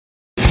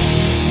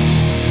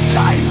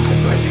Time to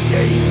play the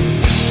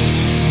game.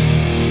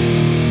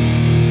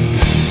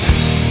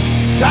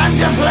 Time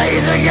to play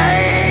the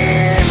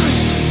game.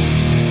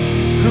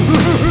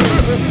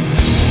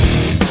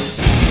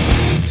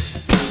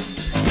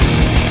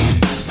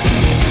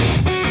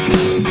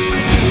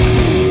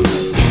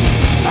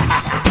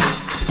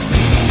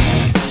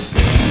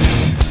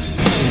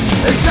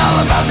 It's all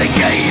about the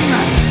game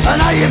and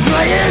how you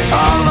play it.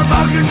 All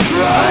about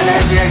control. And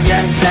if you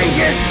can take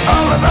it, it's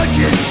all about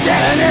your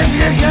debt. And if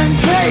you can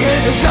pay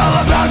it, it's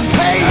all about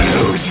pain. And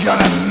who's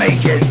gonna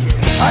make it?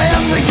 I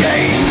am the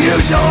game. You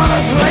don't wanna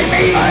play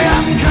me. I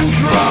am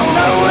control.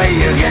 No way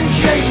you can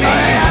shake me.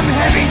 I am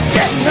heavy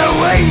debt. No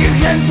way you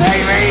can pay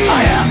me.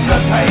 I am the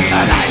pain,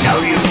 and I know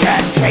you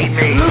can't take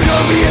me. Look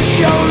over your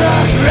shoulder,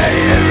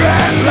 ready to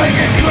run like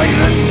a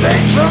Cleveland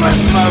bitch from a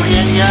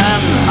smoking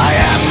gun. I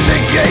am the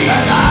game,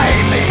 and I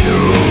make the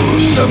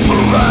rules. So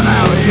move on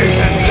out. You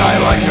can die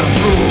like a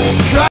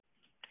fool.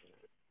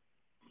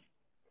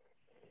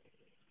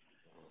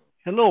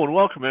 Hello and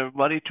welcome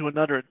everybody to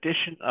another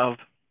edition of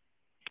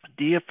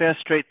DFS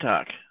Straight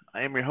Talk.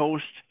 I am your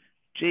host,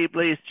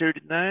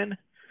 JBlaze39.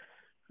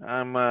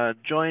 I'm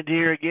joined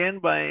here again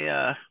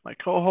by my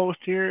co-host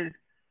here,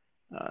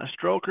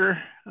 Stroker.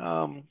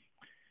 And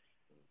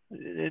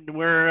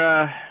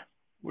we're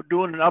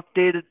doing an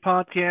updated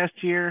podcast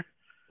here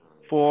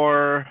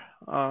for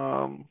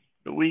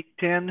the week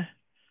 10.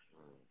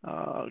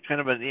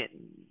 Kind of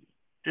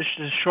just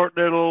a short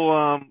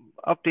little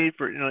update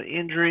for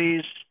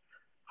injuries,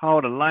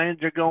 how the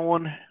lines are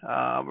going.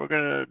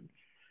 We're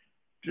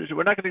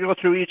not going to go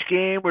through each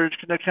game. We're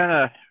just going to kind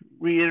of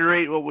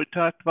reiterate what we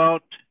talked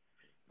about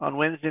on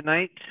Wednesday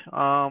night.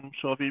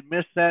 So if you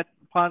missed that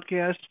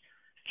podcast,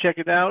 check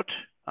it out.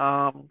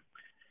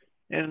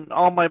 And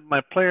all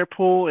my player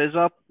pool is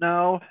up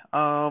now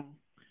on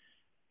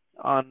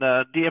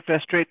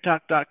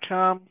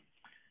DFSStraightTalk.com.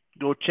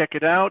 Go check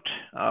it out.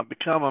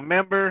 Become a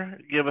member.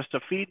 Give us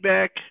the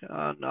feedback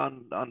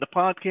on the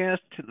podcast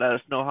to let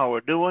us know how we're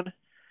doing.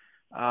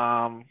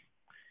 And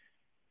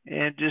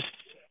just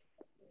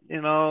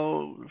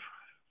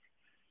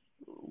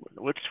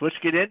let's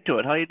get into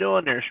it. How you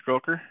doing there,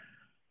 Stroker?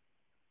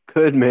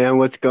 Good, man.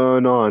 What's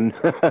going on?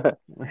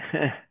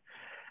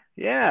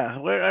 Yeah.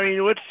 What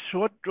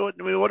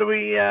do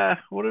we got?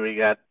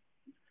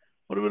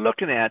 What are we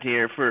looking at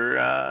here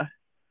for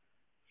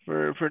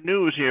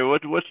news here?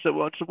 What's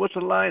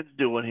the Lions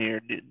doing here?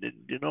 Do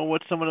you know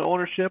what some of the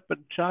ownership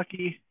and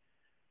Chalky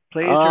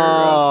plays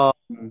are?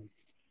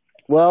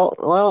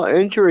 Well,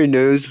 injury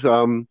news.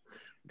 Got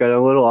a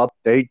little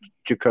update.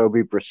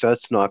 Jacoby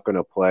Brissett's not going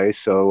to play,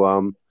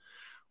 so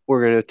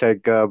we're going to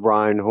take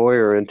Brian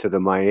Hoyer into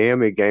the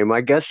Miami game. I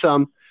guess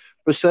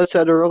Brissett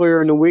said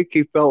earlier in the week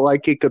he felt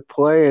like he could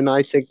play, and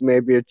I think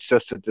maybe it's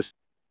just a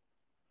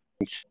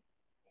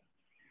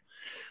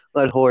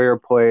let Hoyer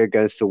play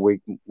against a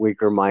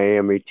weaker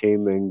Miami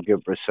team and give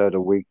Brissett a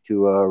week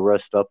to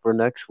rest up for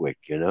next week.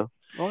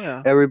 Oh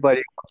yeah. Everybody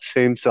else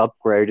seems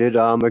upgraded,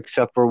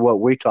 except for what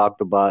we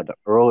talked about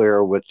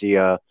earlier with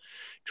the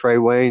Trey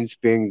Waynes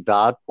being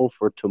doubtful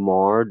for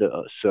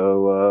tomorrow.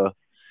 So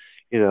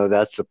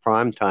that's the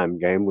primetime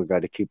game. We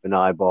got to keep an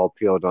eyeball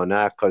peeled on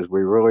that because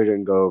we really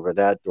didn't go over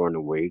that during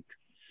the week.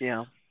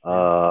 Yeah.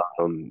 So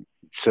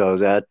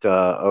that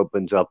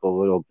opens up a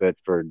little bit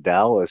for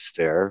Dallas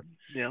there.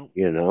 Yeah.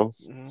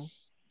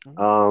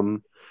 Mm-hmm.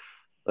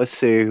 Let's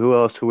see, who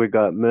else we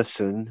got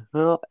missing?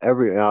 Well,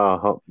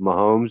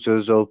 Mahomes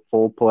is a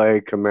full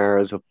play.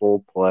 Kamara's a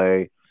full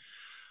play.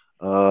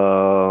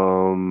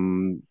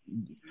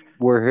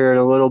 We're hearing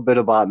a little bit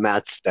about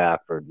Matt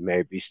Stafford,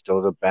 maybe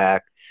still the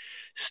back,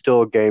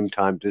 still a game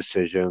time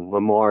decision.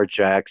 Lamar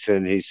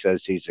Jackson, he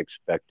says he's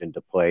expecting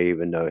to play,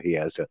 even though he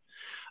has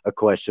a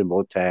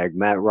questionable tag.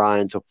 Matt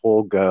Ryan's a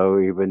full go,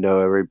 even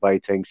though everybody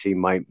thinks he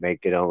might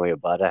make it only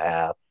about a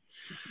half.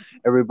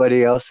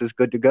 Everybody else is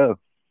good to go.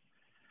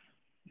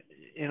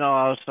 I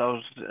was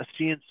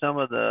seeing some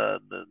of the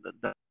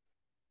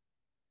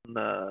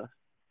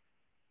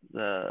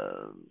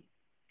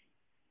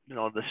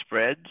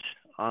spreads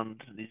on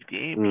these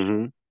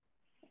games.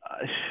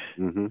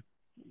 Mm-hmm.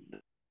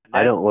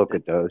 I don't look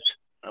at those.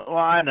 Well,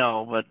 I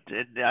know, but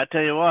I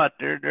tell you what,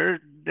 there's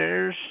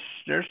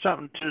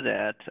something to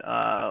that.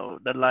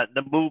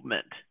 The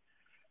movement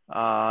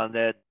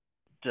that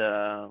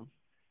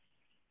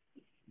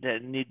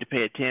need to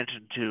pay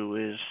attention to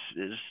is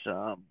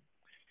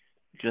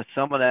because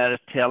some of that is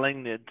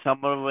telling, and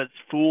some of it's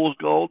fool's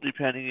gold,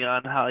 depending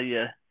on how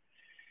you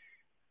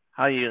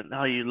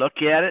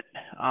look at it.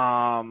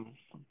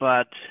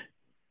 But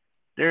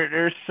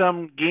there's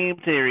some game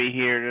theory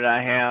here that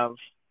I have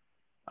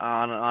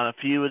on a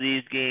few of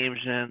these games,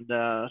 and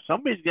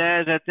some of these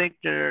guys I think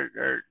they're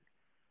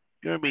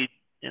going to be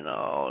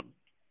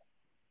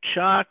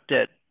shocked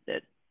that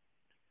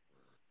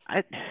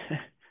I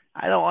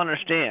don't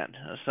understand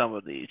some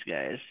of these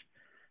guys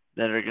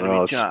that are going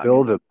to be shocked.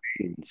 Spill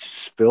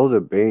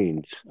the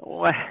beans.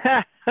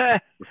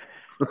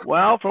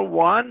 Well, for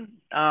one,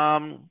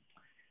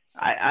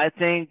 I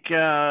think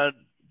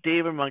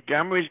David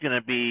Montgomery is going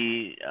to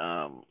be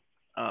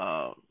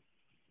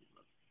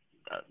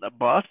a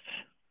bust.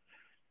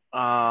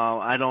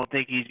 I don't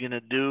think he's going to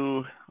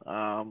do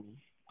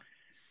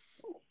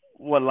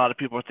what a lot of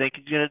people think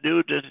he's going to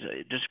do. Just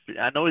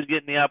I know he's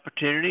getting the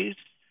opportunities,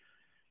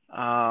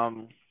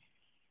 um,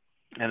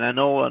 and I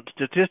know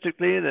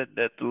statistically that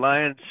the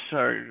Lions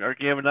are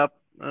giving up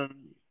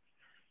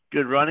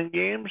good running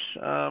games,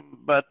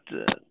 but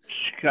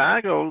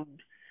Chicago,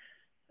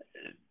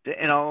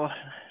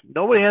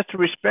 nobody has to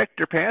respect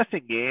their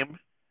passing game.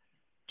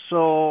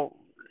 So,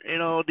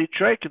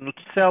 Detroit can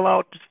sell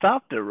out to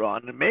stop their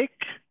run and make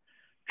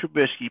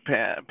Trubisky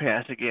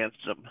pass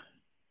against them.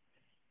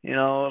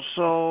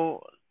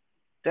 So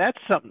that's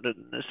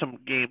some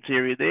game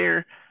theory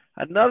there.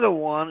 Another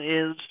one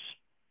is,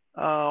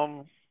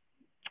 um,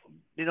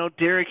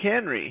 Derrick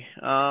Henry,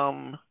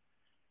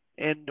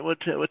 and with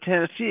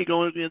Tennessee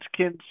going against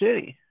Kansas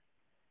City.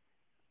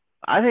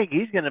 I think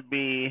he's going to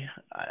be.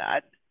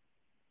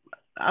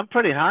 I'm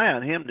pretty high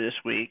on him this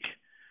week.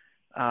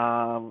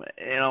 When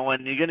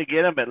you're going to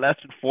get him at less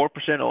than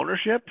 4%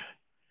 ownership,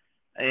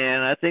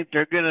 and I think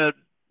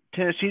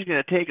Tennessee's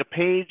going to take a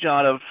page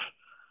out of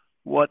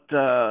what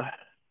the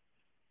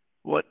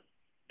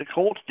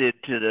Colts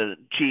did to the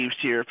Chiefs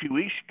here a few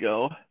weeks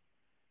ago,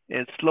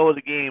 and slow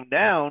the game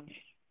down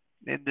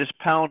and just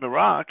pound the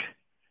rock.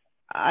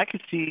 I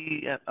could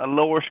see a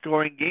lower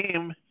scoring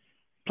game.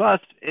 Plus,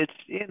 it's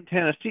in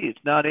Tennessee;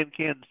 it's not in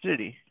Kansas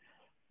City.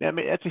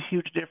 That's a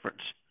huge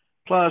difference.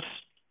 Plus,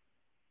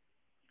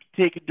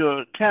 take into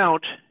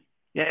account,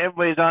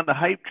 everybody's on the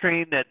hype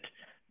train that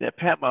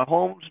Pat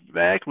Mahomes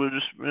back was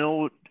just,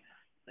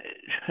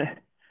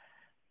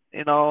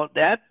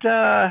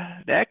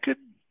 that could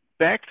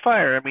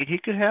backfire. I mean, he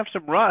could have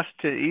some rust.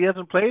 He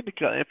hasn't played in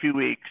a few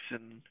weeks,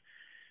 and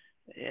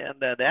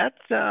that's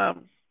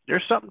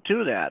there's something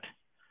to that.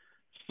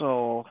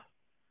 So,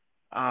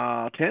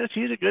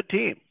 Tennessee's a good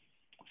team.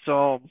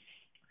 So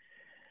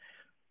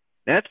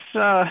that's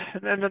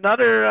and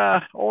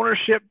another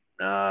ownership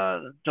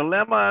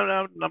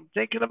dilemma I'm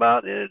thinking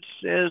about is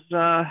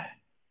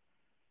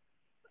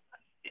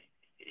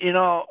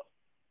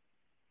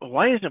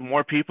why isn't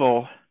more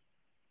people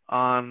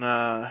on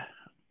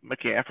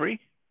McCaffrey?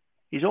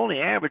 He's only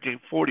averaging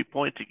 40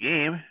 points a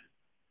game,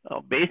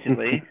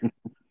 basically.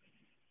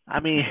 I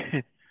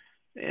mean,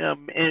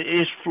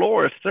 his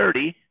floor is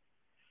 30.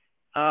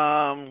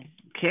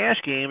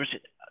 Cash games,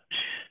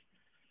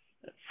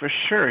 for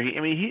sure.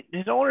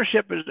 His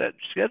ownership is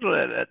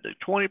scheduled at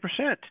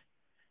 20%,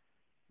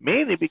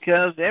 mainly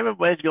because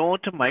everybody's going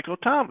to Michael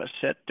Thomas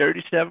at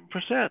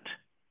 37%.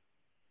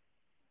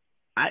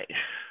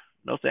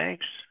 No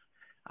thanks.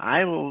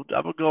 I will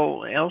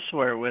go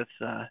elsewhere with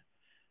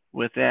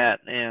that.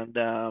 And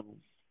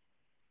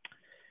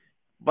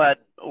but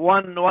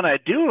one I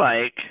do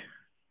like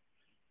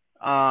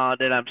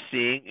that I'm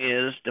seeing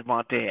is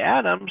Devontae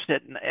Adams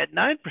at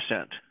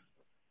 9%.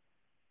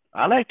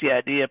 I like the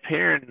idea of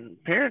pairing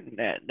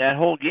that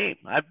whole game.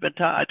 I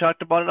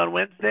talked about it on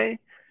Wednesday.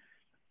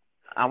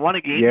 I want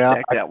to game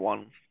stack that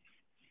one.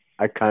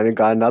 I kind of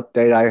got an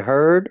update I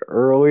heard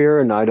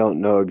earlier, and I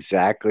don't know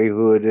exactly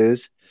who it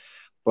is,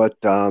 but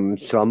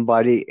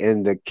somebody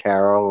in the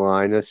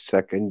Carolina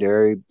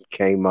secondary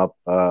came up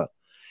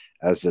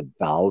as a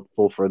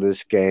doubtful for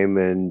this game,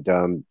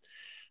 and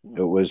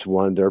it was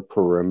one of their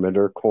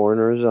perimeter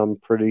corners, I'm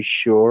pretty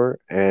sure.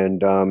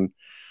 And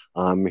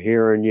I'm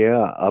hearing,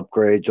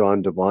 upgrades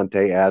on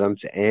Devontae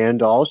Adams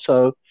and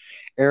also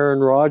Aaron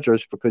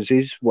Rodgers, because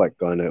he's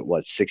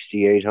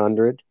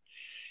 6,800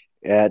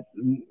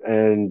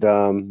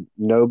 and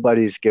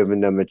nobody's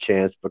giving them a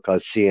chance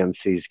because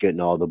CMC's getting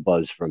all the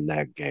buzz from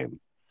that game.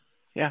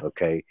 Yeah.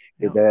 Okay.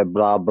 Yeah. That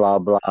blah blah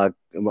blah.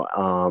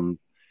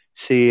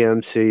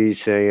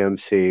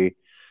 CMC.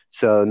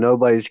 So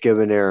nobody's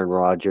giving Aaron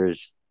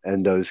Rodgers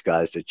and those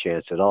guys a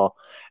chance at all.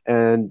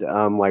 And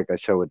like I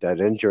said, with that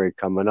injury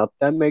coming up,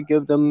 that may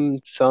give them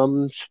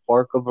some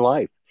spark of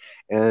life.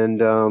 And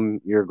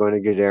you're going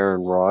to get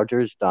Aaron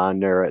Rodgers down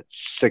there at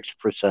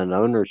 6%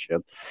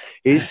 ownership.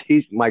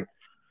 He's Mike.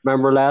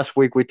 Remember last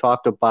week we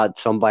talked about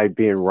somebody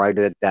being right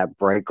at that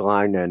break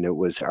line, and it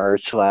was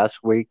Ertz last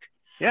week.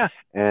 Yeah.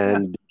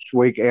 And this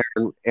week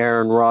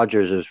Aaron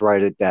Rodgers is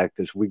right at that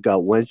because we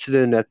got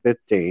Winston at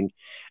 15,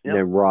 and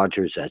then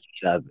Rodgers at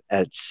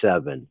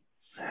 7,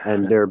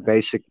 and they're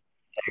basically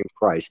the same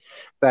price.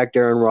 In fact,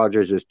 Aaron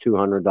Rodgers is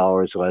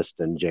 $200 less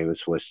than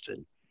Jameis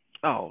Winston.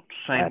 Oh,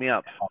 sign me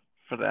up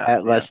for that.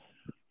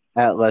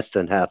 At less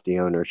than half the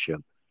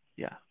ownership.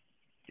 Yeah.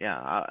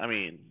 I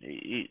mean,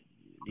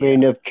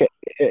 if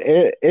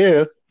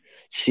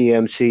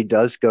CMC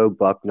does go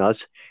buck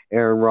nuts,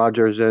 Aaron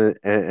Rodgers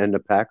and the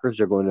Packers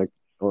are going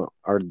to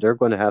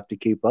have to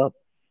keep up.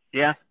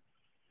 Yeah.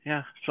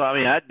 So I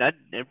mean,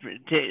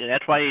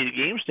 that's why you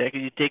game stack,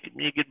 and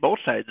you get both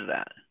sides of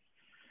that.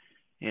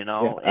 And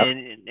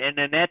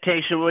then that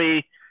takes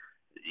away.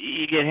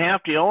 You get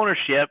half the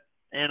ownership,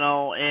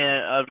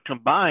 of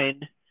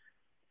combined,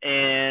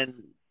 and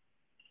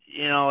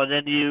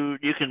then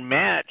you can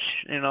match,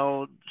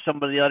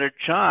 some of the other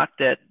chalk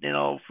that,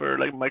 for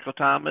like Michael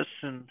Thomas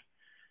and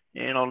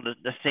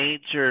the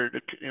Saints or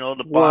the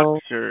Bucks Well,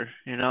 or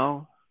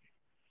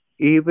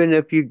even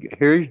if you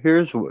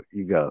here's what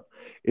you go.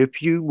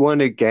 If you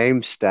want a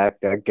game, stack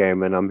that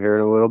game, and I'm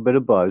hearing a little bit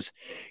of buzz,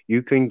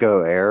 you can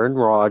go Aaron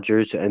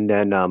Rodgers, and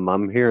then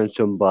I'm hearing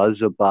some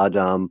buzz about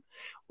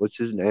what's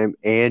his name,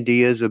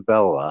 Andy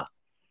Isabella.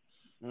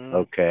 mm,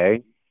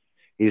 Okay,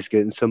 he's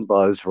getting some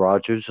buzz.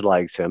 Rodgers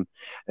likes him,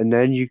 and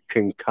then you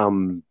can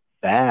come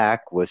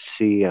back with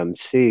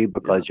CMC yeah.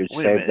 because you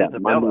Wait a save minute,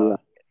 that money.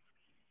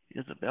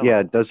 Yeah,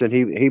 Isabella. doesn't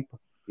he?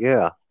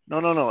 Yeah,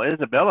 No.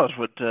 Isabella's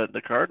with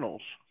the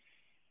Cardinals.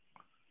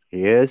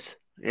 he is.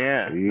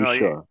 Yeah. Are you No.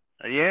 sure?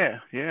 Yeah.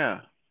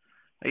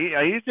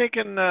 Are you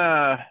thinking?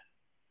 I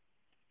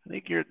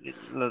think you're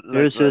like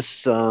There's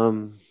this let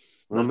me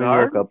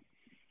Lazard. look up.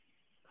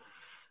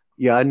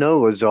 Yeah, I know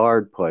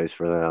Lazard plays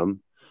for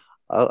them.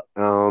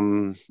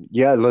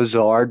 Yeah,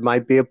 Lazard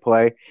might be a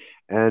play.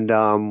 And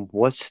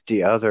what's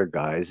the other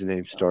guy? His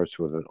name starts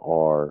with an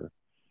R.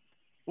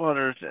 Well,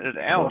 there's Uh,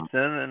 Allison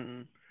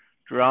and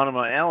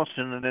Geronimo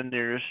Allison, and then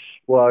there's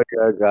well,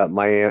 yeah, I got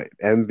my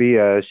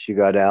MVS, you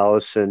got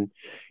Allison,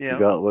 you yeah.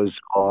 got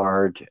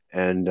Lazard,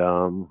 and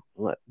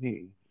let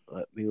me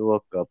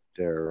look up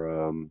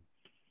their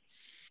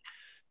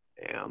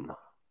damn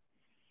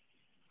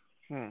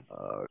Hmm.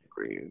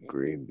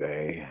 Green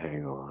Bay.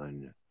 Hang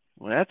on.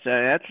 Well, that's.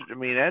 I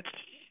mean, that's.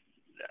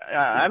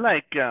 I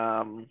like. If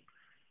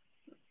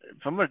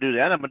I'm gonna do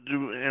that, I'm gonna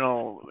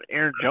do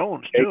Aaron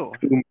Jones Jake too.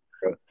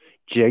 Kumaro.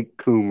 Jake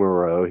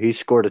Kumaro. He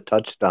scored a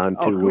touchdown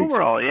Oh, 2 weeks.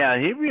 Kumaro, yeah,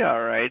 he'd be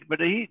all right, but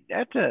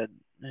that's a.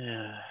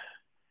 Yeah,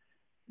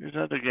 there's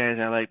other guys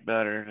I like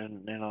better,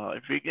 and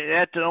if you get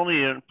that's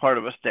only in part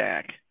of a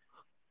stack.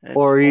 That's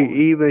Or only.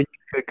 even you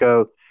could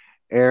go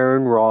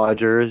Aaron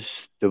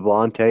Rodgers,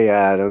 Devontae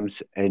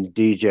Adams, and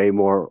DJ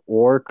Moore,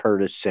 or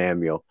Curtis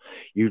Samuel.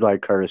 You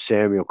like Curtis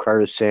Samuel.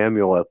 Curtis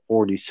Samuel at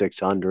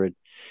 4,600.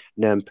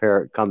 And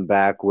then come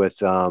back with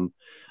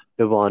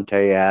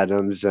Devontae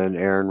Adams and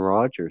Aaron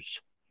Rodgers.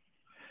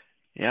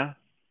 Yeah,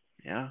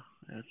 yeah.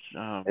 It's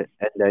And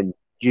then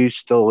you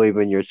still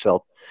leaving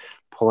yourself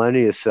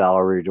plenty of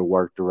salary to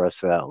work the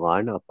rest of that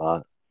lineup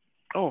out.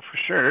 Oh, for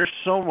sure. There's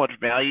so much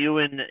value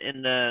in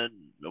the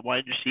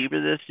wide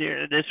receiver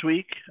this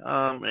week,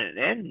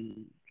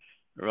 and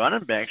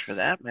running backs for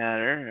that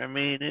matter. I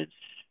mean, it's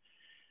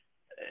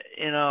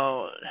you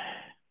know,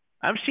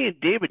 I'm seeing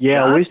David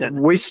Yeah, Johnson.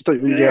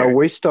 There,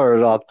 we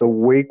started off the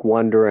week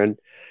wondering,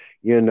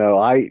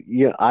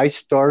 I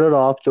started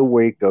off the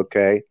week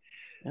okay,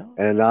 you know,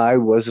 and I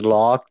was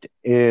locked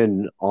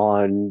in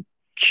on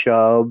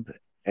Chubb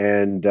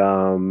and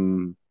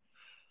who's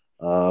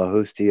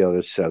the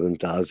other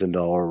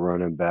 $7,000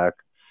 running back?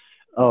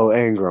 Oh, oh,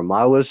 Ingram.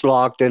 I was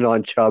locked in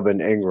on Chubb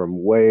and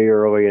Ingram way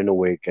early in the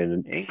week,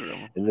 Ingram.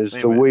 and as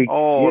Wait a the minute. week,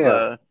 Oh,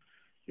 you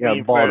yeah,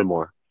 mean for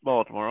Baltimore.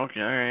 Baltimore? Okay,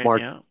 all right,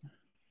 Mark. yeah.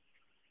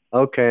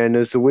 Okay, and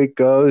as the week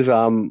goes,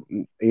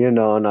 and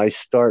I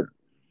start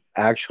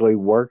actually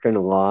working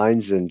the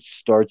lines and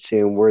start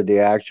seeing where the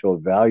actual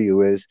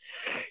value is.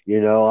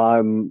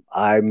 I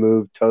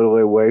moved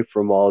totally away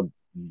from all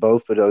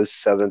both of those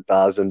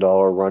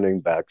 $7,000 running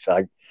backs.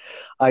 I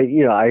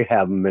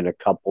have them in a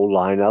couple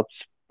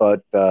lineups,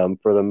 but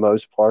for the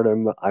most part,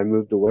 I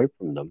moved away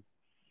from them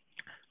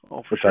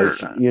Oh, for sure.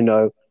 because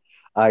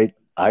I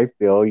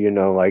feel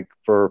like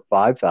for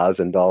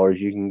 $5,000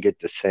 you can get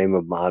the same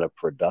amount of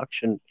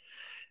production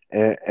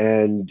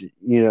and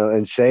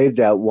save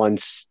that one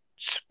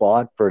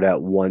spot for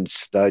that one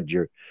stud,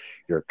 your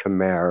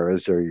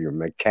Camaras or your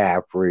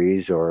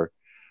McCaffreys or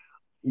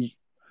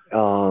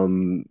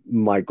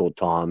Michael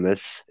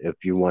Thomas,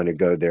 if you want to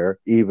go there,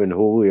 even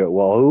Julio.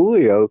 Well,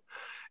 Julio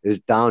is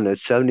down at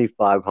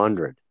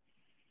 7,500,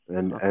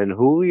 and Huh. and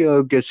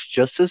Julio gets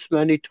just as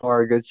many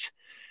targets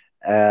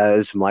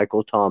as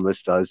Michael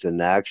Thomas does,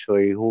 and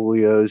actually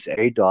Julio's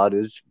A dot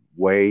is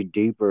way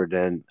deeper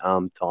than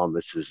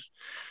Thomas's.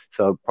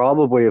 So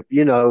probably if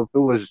it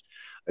was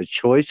a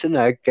choice in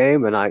that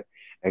game, and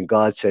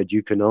God said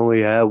you can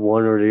only have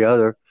one or the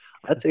other,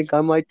 I think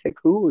I might take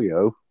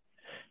Julio.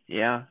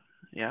 Yeah,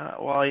 yeah.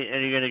 Well, and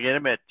you're gonna get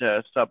him at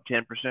sub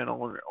 10%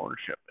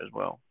 ownership as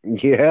well.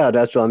 Yeah,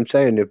 that's what I'm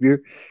saying. If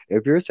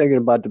you're thinking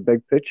about the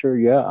big picture,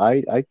 yeah,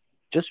 I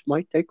just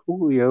might take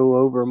Julio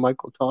over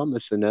Michael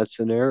Thomas in that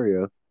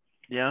scenario.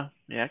 Yeah,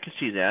 yeah, I can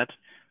see that.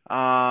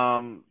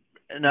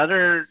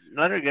 Another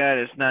guy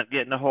that's not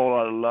getting a whole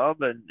lot of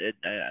love and it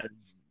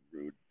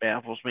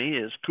baffles me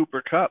is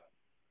Cooper Cup.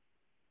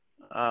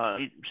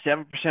 7%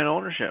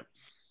 ownership.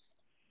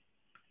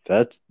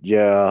 That's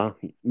yeah.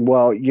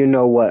 Well, you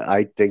know what?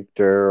 I think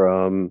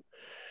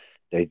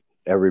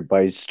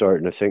everybody's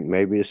starting to think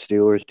maybe the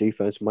Steelers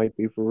defense might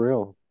be for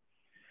real.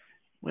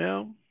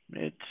 Well,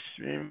 it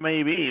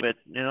may be, but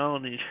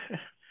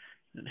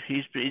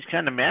he's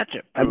kind of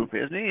matchup I proof,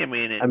 isn't he? I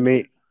mean, I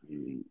mean,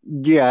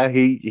 yeah,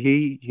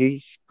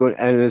 he's good,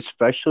 and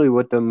especially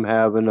with them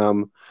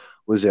having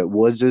was it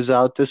Woods is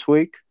out this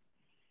week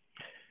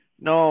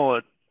no,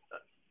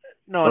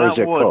 no, or is not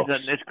it Woods.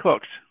 Cooks? It's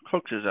Cooks.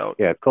 Cooks is out.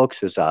 Yeah,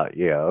 Cooks is out.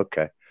 Yeah,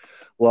 okay.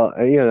 Well,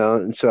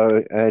 and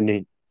so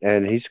and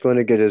and he's going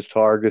to get his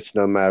targets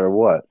no matter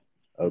what.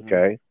 Hmm.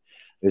 Okay,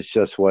 it's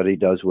just what he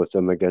does with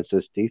them against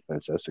this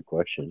defense. That's the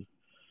question.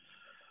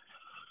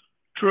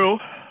 True,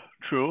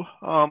 true.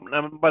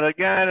 But a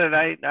guy that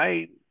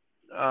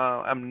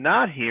I'm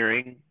not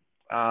hearing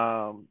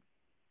um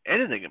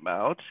anything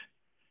about,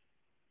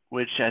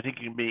 which I think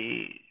can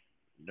be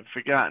the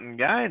forgotten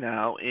guy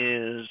now,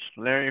 is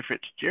Larry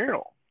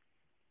Fitzgerald.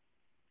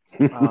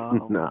 No,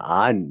 Um,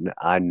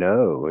 I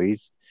know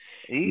he's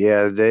he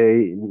yeah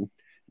they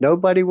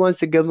nobody wants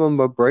to give him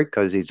a break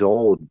because he's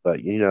old, but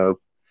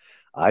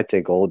I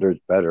think older is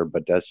better,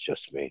 but that's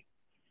just me.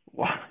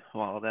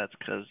 well, that's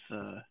because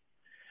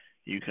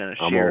you kind of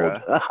I'm share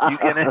old. a you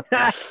kind of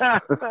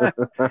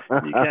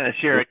you kind of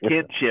share a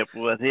kinship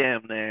with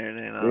him there.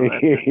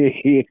 That's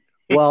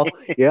Well,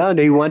 yeah, and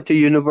he went to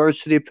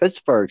University of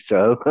Pittsburgh,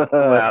 so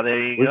well, there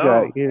you we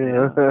got go.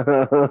 Yeah.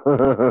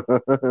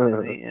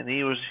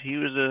 He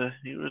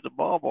was the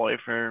ball boy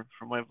for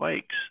my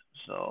Vikes.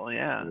 So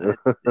yeah,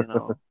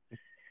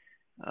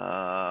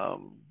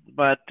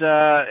 but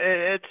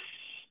it,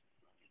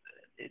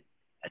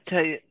 I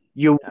tell you,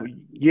 you uh,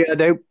 yeah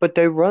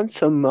they run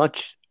so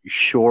much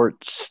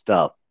short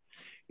stuff.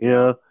 You yeah,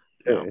 know,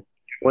 yeah,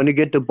 when you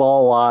get the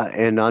ball out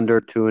in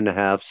under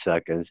 2.5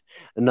 seconds,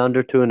 in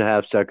under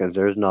 2.5 seconds,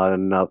 there's not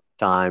enough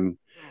time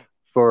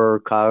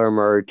for Kyler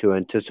Murray to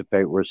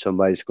anticipate where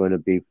somebody's going to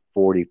be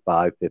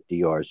 45, 50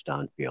 yards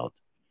downfield.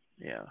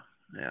 yeah,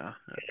 yeah.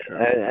 That's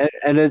true.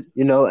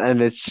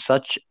 And it's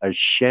such a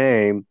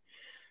shame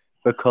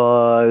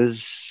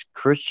because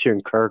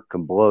Christian Kirk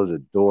can blow the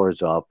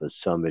doors off of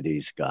some of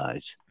these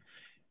guys,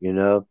 you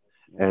know,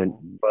 and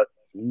Hmm. but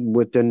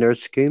within their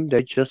scheme,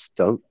 they just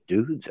don't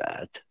do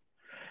that.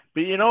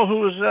 But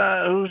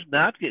who's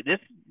not getting this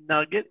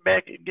now?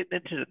 Getting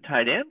into the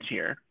tight ends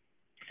here.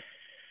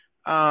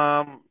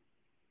 Um,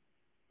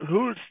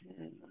 who's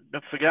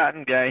the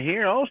forgotten guy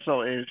here?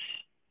 Also is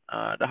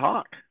the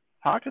Hawk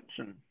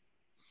Hawkinson.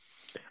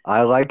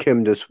 I like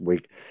him this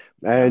week.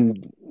 Yeah.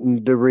 And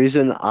the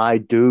reason I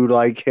do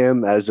like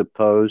him as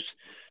opposed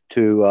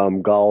to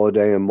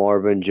Galladay and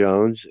Marvin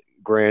Jones,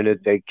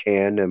 granted they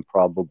can and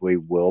probably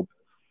will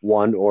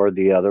one or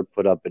the other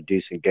put up a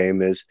decent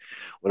game, is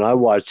when I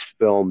watch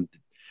film,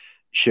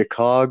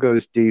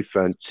 Chicago's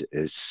defense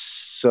is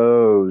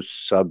so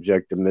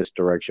subject to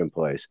misdirection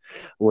plays.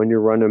 When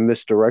you're running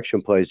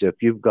misdirection plays, if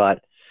you've got,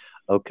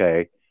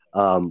 okay,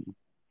 um,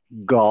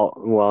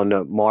 well,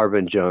 no,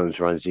 Marvin Jones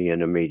runs the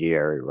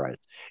intermediary right.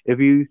 If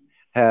you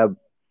have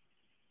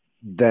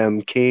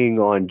them keying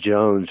on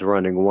Jones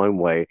running one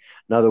way,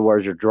 in other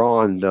words, you're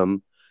drawing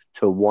them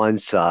to one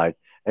side,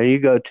 and you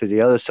go to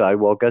the other side,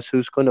 well, guess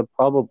who's going to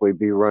probably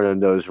be running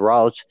those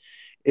routes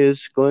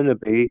is going to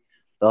be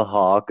the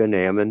Hawk and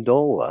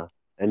Amendola.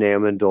 And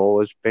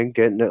Amendola's been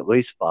getting at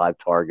least 5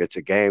 targets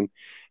a game,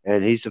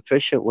 and he's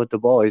efficient with the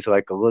ball. He's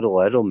like a little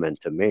Edelman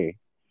to me.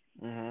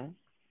 Hmm.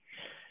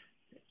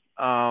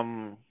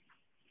 Um.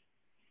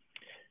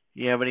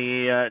 Yeah, but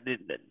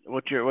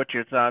what's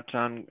your thoughts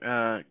on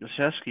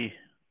Gosecki?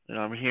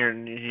 I'm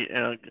hearing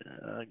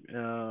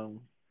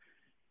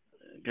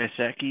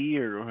Gasecki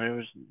or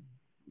whoever's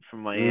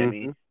from Hmm.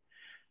 Miami.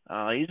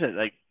 He's at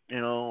like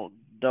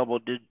double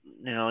did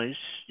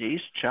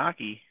he's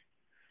chalky.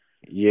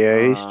 Yeah,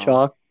 he's Uh,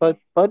 chalk, but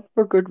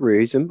for good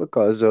reason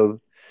because of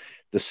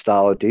the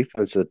style of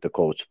defense that the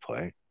Colts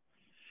play,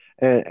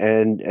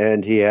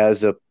 and he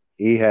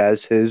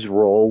has his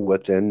role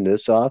within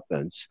this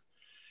offense,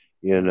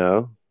 you yeah,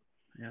 know.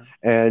 yeah,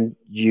 And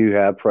you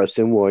have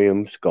Preston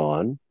Williams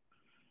gone,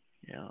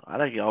 yeah. I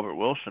like Albert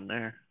Wilson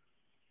there.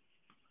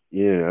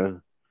 you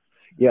know.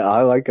 Yeah,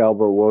 I Yeah. like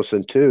Albert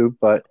Wilson too,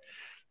 but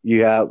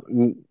you have,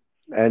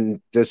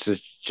 and this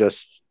is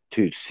just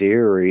too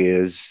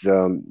serious.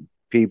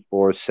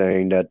 People are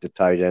saying that the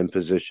tight end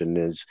position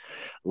is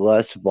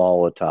less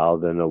volatile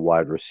than a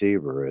wide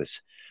receiver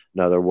is.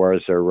 In other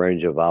words, their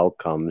range of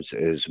outcomes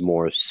is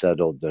more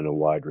settled than a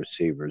wide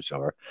receivers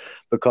are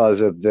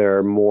because of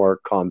their more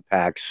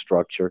compact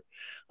structure.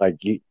 Like,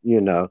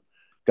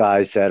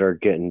 guys that are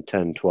getting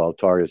 10, 12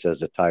 targets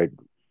as a tight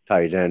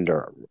end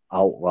are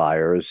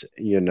outliers,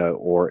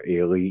 or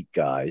elite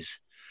guys,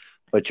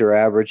 but your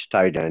average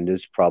tight end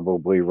is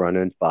probably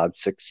running 5,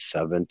 6,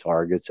 7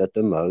 targets at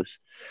the most.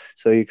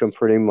 So you can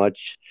pretty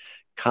much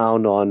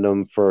count on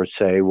them for,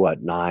 say,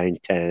 what, 9,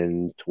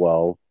 10,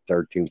 12,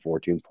 13,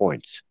 14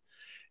 points.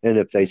 And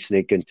if they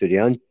sneak into the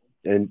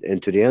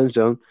end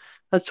zone,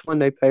 that's when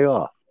they pay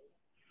off.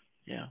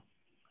 Yeah,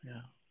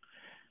 yeah.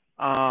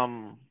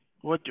 Um,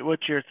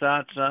 what's your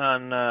thoughts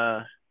on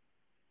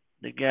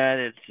the guy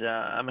that's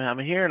I'm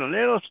hearing a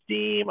little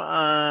steam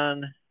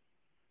on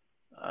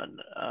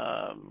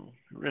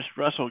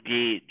Russell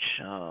Gage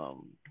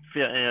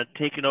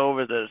taking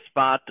over the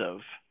spot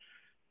of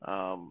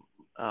um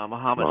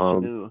Muhammad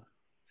Um, Sanu.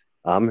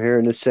 I'm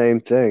hearing the same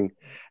thing.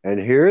 And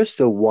here's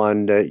the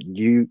one that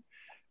you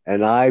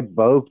and I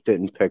both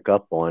didn't pick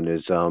up on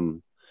is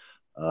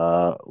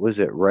was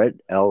it Rhett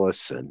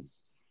Ellison?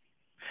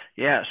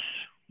 Yes,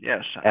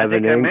 yes. I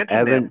think I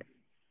mentioned him. Evan,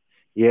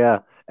 yeah,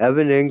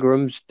 Evan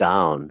Ingram's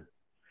down.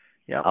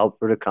 Yep. out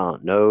for the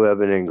count. No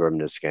Evan Ingram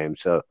this game.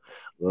 So a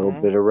little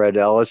Hmm. bit of Red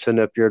Ellison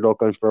if you're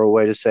looking for a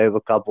way to save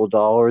a couple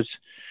dollars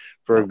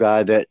for a Yep.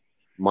 guy that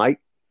might,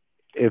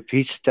 if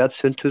he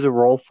steps into the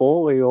role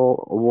fully,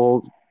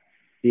 will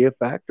be a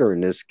factor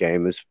in this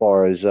game as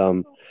far as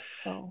Oh.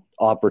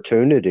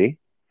 opportunity.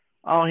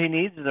 All he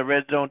needs is a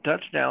red zone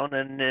touchdown,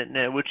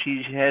 and which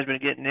he has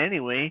been getting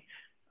anyway.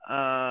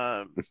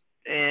 Uh,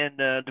 and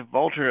to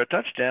vulture a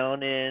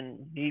touchdown,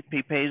 and he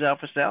pays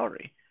off his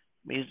salary.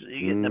 He's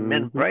getting a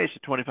min Mm-hmm. price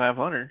at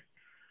 2,500.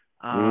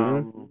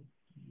 Mm-hmm.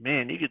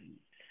 Man, you could.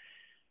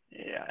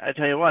 Yeah, I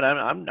tell you what,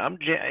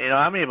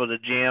 I'm able to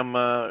jam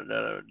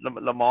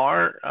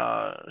Lamar,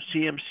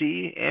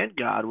 CMC, and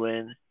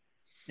Godwin,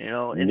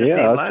 in the Yeah,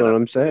 same that's what lineup.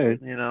 I'm saying.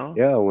 You know.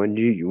 Yeah, when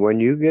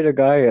you get a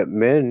guy at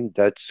min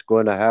that's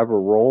going to have a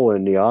role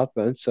in the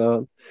offense,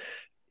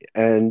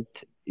 and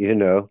you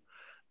know,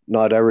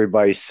 not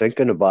everybody's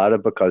thinking about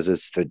it because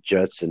it's the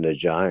Jets and the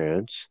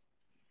Giants.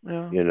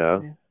 Yeah. You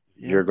know, Yeah.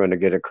 you're Yeah. going to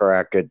get a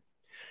crack at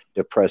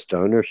depressed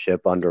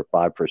ownership under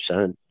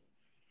 5%.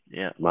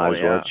 Yeah. Might Oh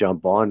as well yeah.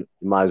 jump on.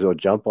 Might as well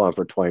jump on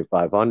for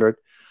 2,500.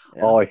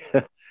 Yeah. All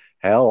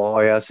hell, all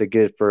he has to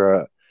get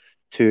for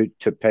to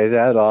pay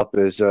that off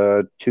is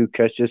two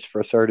catches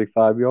for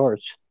 35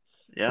 yards.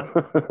 Yeah.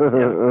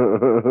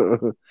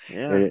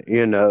 Yeah. and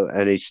Yeah.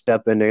 and he's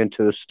stepping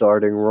into a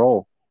starting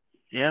role.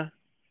 Yeah.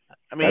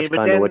 I That's mean, but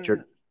kind of what you're.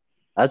 then,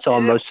 That's eh,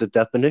 almost the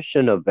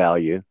definition of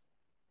value.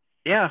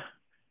 yeah.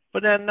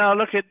 But then now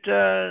look at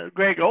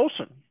Greg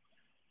Olson.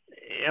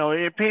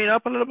 You're paying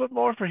up a little bit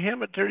more for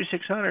him at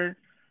 3,600,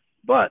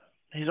 but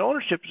his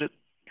ownership is at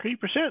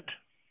 3%.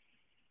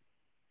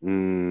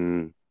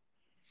 Mm,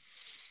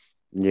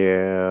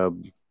 yeah,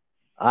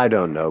 I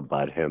don't know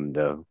about him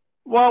though.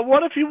 Well,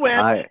 what if you went?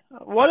 I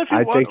What if you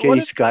I what? think What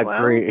if? he's got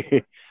Well,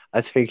 green.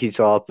 I think he's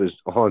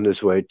on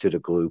his way to the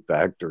glue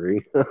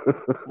factory.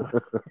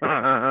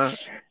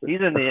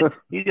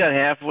 he's got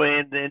halfway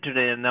into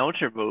the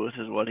announcer booth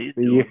is what he's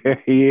doing. Yeah,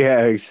 yeah,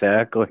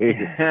 exactly.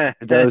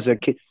 Those that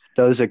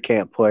those that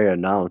can't play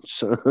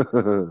announce,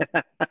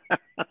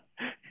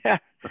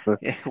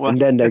 Yeah, well, and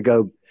then they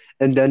go,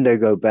 and then they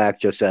go back.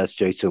 Just ask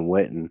Jason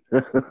Witten,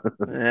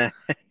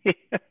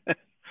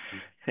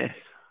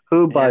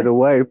 who, by yeah, the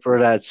way, for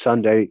that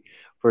Sunday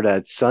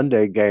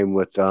game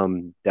with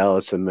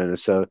Dallas and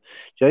Minnesota,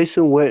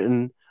 Jason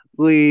Witten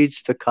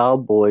leads the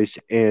Cowboys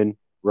in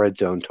red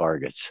zone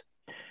targets.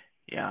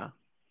 yeah,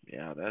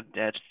 yeah.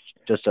 That's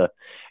Just a,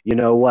 you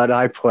know what,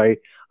 I played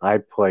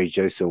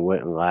Jason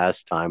Witten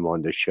last time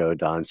on the show,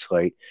 Don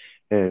Slate,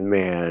 and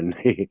man,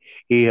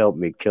 he helped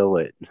me kill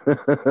it.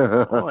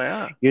 oh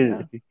yeah,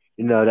 you yeah.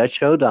 you know that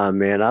showdown,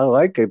 man. I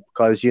like it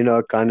because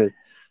kind of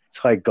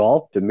it's like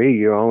golf to me.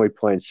 You're only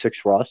playing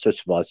six roster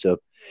spots up,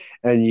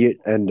 and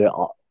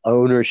the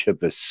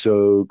ownership is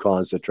so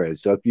concentrated.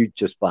 So if you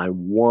just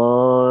find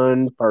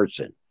one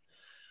person's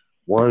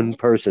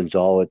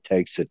all it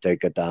takes to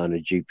take it down to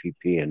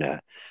GPP, and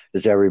that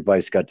is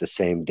everybody's got the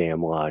same damn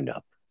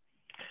lineup.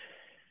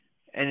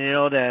 And you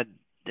know that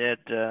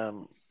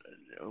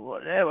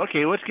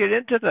okay, let's get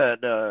into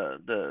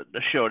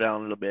the showdown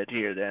a little bit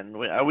here. Then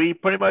are we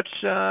pretty much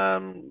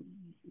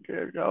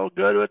all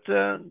good with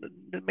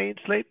the main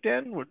slate?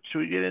 Then should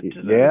we get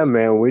into the? Yeah,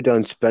 man, we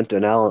done spent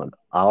an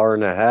hour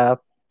and a half,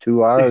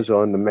 2 hours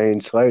on the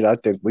main slate. I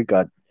think we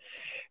got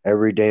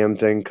every damn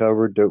thing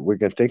covered that we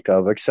can think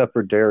of, except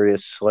for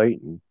Darius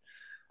Slayton.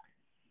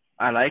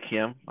 I like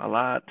him a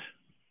lot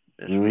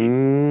this week.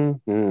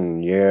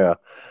 Yeah,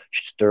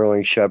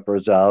 Sterling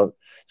Shepard's out,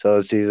 so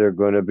it's either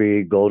going to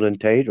be Golden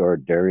Tate or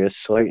Darius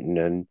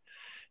Slayton,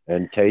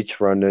 and Tate's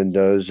running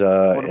those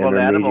What about intermediate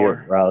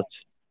Lattimore?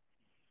 routes.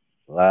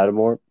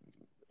 Lattimore,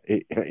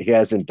 he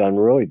hasn't done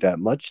really that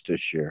much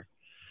this year.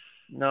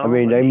 I No,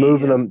 mean, but he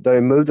they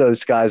move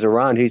those guys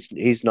around.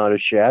 He's not a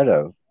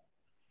shadow,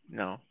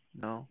 no,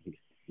 no,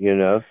 you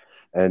know,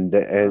 and no.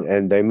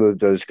 and they move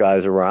those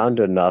guys around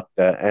enough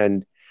that,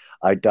 and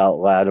I doubt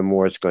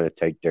Lattimore is going to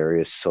take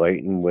Darius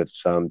Slayton with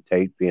some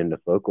Tate being the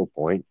focal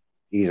point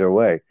either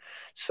way.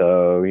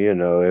 So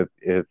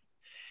if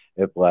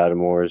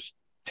Lattimore's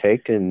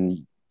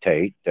taking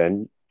Tate,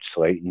 then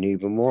Slayton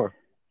even more.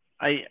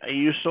 Are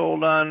you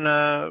sold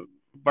on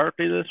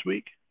Barkley this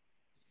week?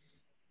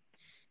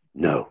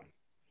 No.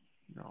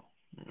 No.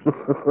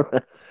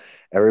 Mm.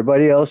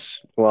 Everybody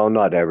else, well,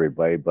 not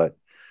everybody, but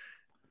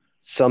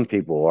some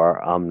people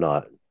are. I'm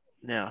not.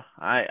 No,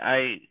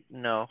 I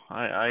no,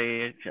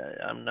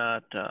 I'm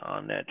not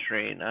on that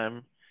train.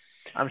 I'm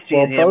Well,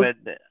 seeing him at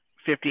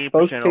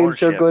both 15%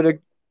 teams are ownership.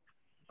 good.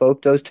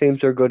 Both those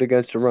teams are good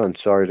against the run.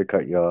 Sorry to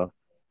cut you off.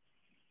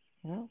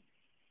 Hmm.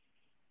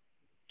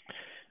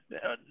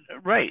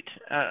 Right.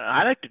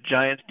 I like the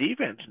Giants'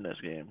 defense in this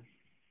game.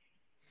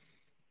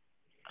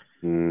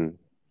 Hmm,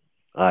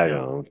 I Yeah.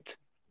 don't.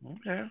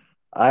 Okay.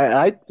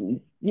 I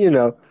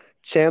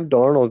Sam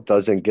Darnold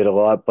doesn't get a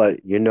lot,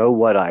 but you know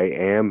what? I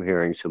am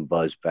hearing some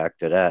buzz back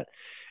to that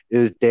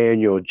is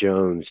Daniel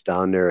Jones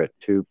down there at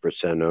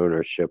 2%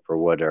 ownership or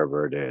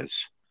whatever it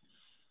is.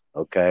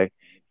 Okay,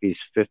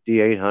 He's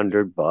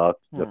 $5,800,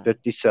 the Hmm.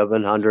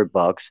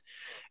 $5,700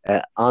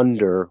 at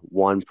under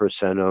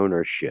 1%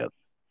 ownership.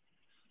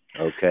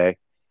 Okay,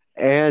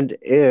 and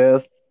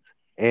if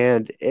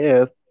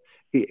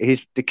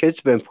he's the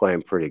kid's been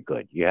playing pretty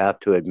good, you have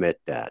to admit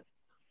that.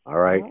 All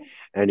right,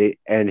 Hmm.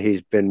 and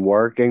he's been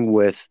working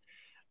with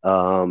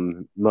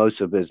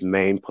most of his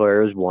main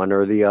players, one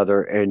or the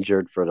other,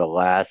 injured for the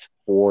last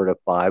 4 to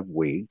 5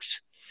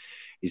 weeks.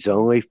 He's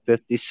only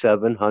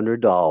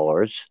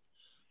 $5,700.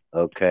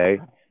 Okay.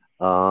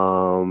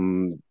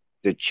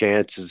 The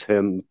chances of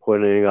him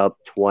putting up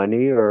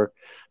 20 are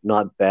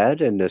not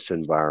bad in this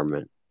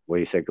environment. What do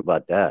you think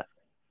about that?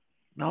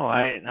 No,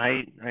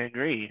 I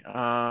agree.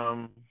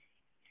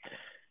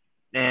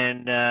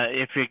 And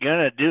if you're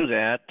gonna do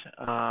that,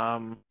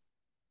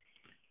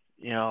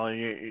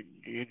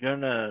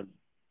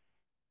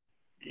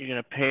 you're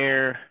gonna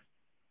pair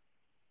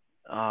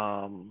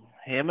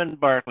him and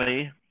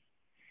Barkley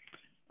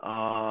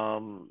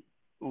um,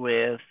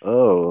 with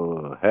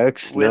Oh, heck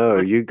with no.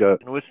 with You go,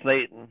 with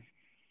Slayton.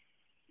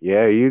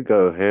 yeah, you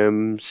go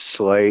him,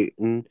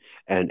 Slayton,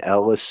 and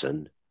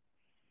Ellison.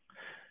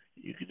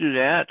 You could do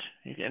that,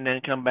 and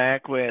then come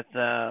back with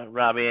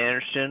Robbie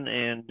Anderson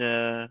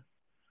and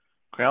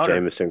Crowder.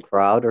 Jamison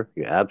Crowder.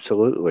 Yeah,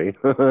 absolutely.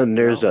 And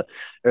You know,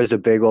 there's a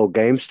big old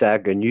game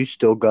stack, and you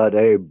still got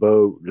a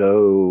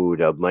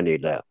boatload of money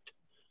left.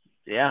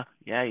 yeah,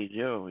 you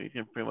do. You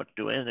can pretty much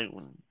do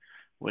anything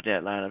with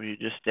that lineup. You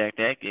just stack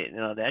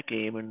that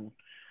game, and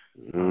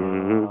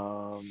Hmm.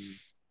 um,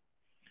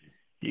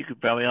 you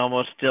could probably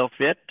almost still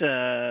fit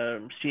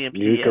You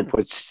CMC could in.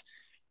 put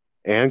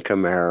and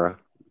Camara,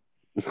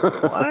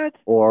 What?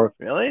 or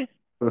Really?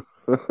 Wow.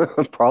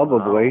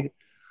 probably.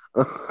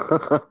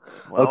 Well,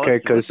 Okay,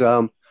 what's because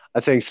I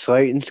think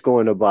Slayton's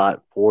going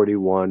about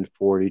 41,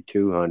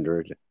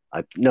 4,200.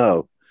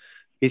 No,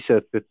 he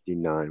said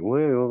 59.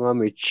 Well, let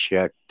me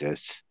check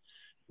this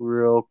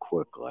real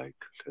quick, like,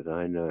 because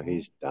I know mhm.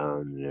 he's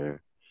down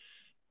there.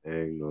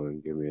 Hang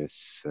on, give me a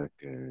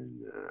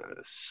second.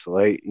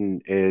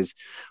 Slayton is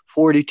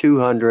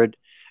 4,200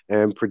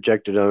 and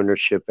projected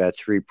ownership at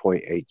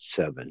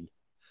 3.87.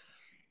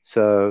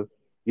 So,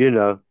 you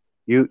know,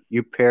 you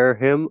pair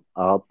him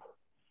up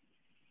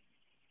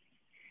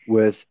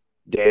with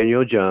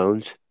Daniel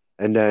Jones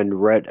and then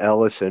Rhett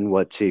Ellison,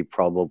 what's he,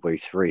 probably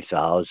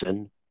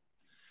 3,000.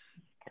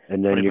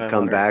 And then you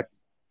come 2,500. back,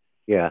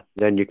 yeah,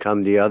 then you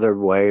come the other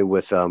way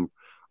with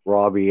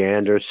Robbie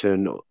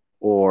Anderson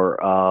or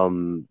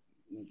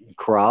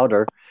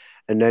Crowder,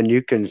 and then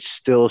you can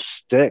still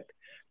stick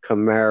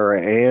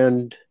Kamara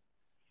and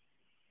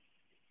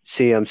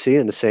CMC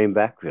in the same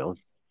backfield.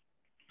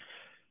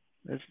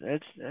 Let's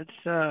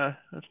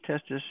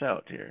test this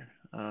out here.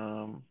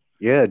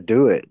 Yeah,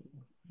 do it.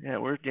 Yeah,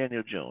 where's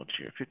Daniel Jones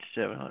here?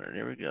 5,700.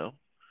 There we go.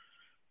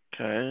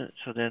 Okay,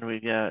 so then we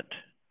talk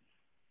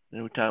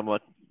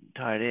about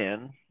tight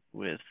end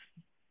with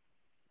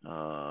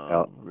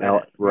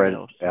Red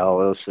Ellison.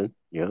 Ellison.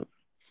 Yeah.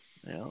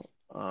 Yeah.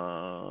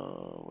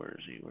 Where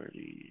is he? Where is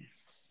he?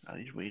 Oh,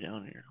 he's way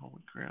down here.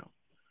 Holy crap.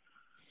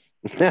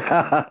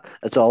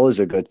 That's always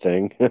a good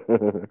thing.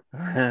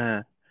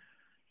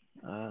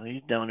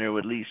 He's down there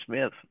with Lee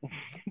Smith.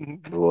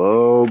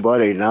 Whoa,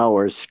 buddy, now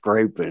we're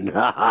scraping.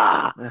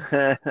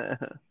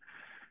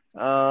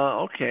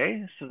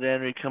 Okay, so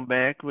then we come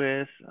back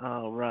with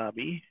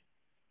Robbie.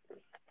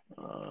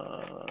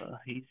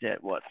 He's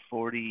at what,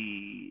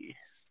 40?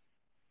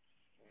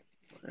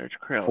 There's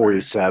Crowder,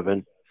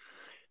 47.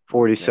 47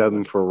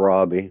 47. for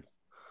Robbie.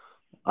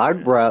 I'd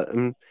Okay.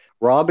 rather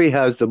Robbie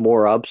has the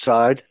more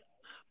upside,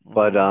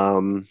 but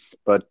Hmm.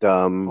 but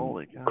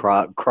Holy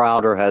cow.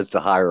 Crowder has the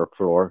higher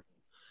floor.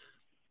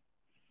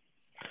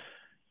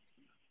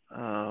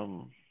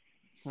 Um,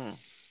 hmm.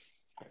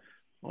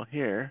 Well,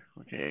 here,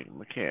 okay,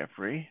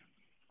 McCaffrey.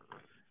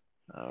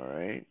 All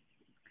right.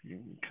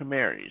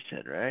 Kamara, you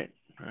said, right?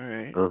 All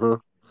right. Uh-huh.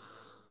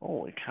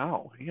 Holy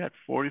cow. You got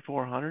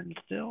 4,400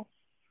 still?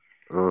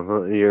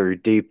 Uh-huh. Your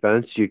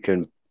defense, you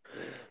can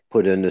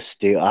put in the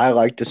steel. I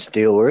like the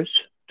Steelers,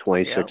 Yeah.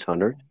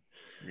 2,600,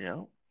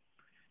 Yeah.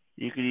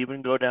 You could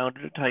even go down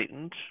to the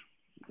Titans.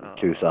 Um,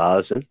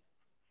 2,000.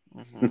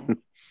 hmm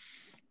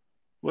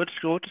Let's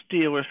go with the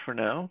Steelers for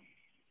now.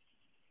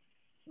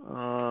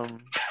 Um,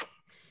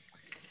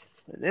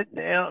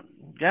 now,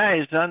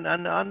 guys,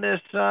 on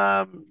this,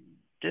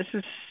 this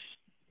is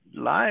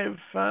live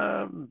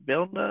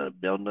building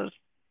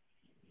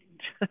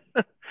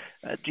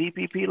a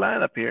GPP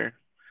lineup here.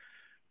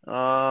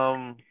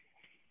 Um,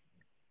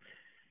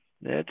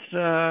 let's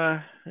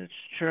try.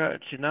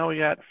 So now we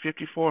got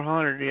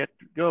 5,400 yet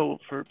to go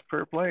for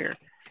per player.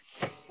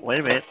 Wait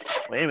a minute.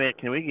 Wait a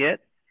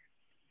minute.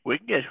 We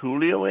can get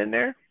Julio in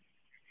there?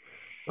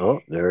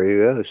 Oh, there you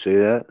go. See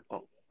that?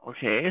 Oh,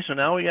 okay, so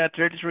now we got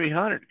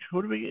 3,300.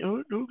 Who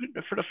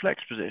for the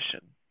flex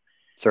position?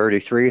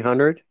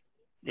 3,300.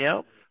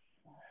 Yep.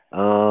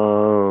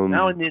 Um,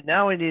 Now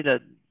we need a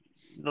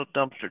little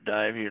dumpster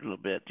dive here a little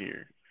bit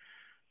here,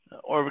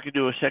 or we could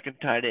do a second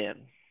tight end.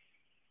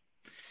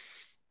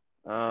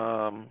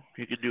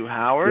 You could do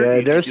Howard. Yeah,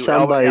 You could there's do Albert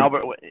somebody.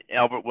 Albert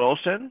Albert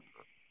Wilson.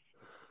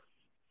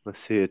 Let's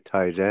see a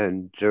tight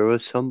end. There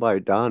was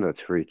somebody down at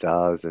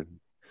 3,000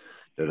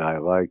 that I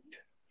liked.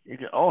 You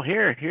could, oh,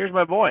 here's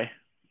my boy,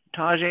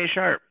 Tajay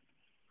Sharp.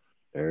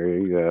 There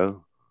you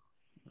go.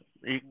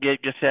 You can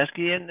get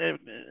Gasecki in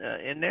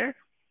there.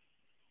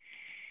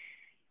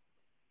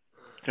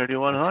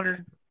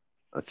 3,100.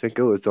 I think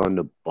it was on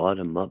the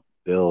bottom up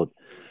build.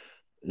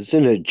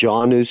 Isn't it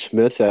Jonnu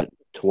Smith at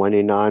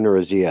 29 or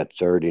is he at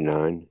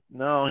 39?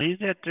 No,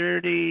 he's at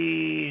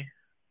 30.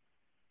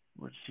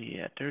 What's he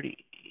at?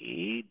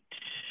 38.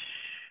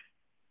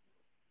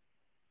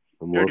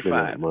 I'm looking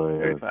at 35. my.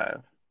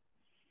 35.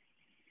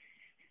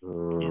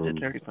 He's at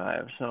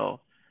 35. So,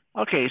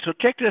 okay. So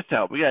check this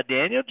out. We got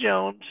Daniel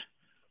Jones.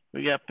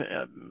 We got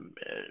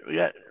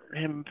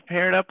him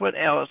paired up with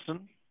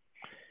Ellison,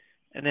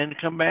 and then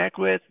come back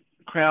with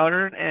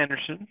Crowder and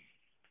Anderson.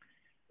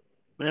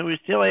 But then we're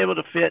still able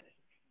to fit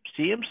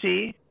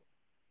CMC,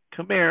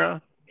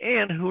 Kamara,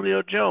 and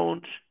Julio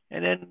Jones,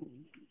 and then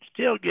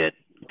still get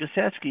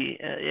Gasecki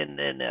in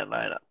that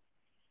lineup.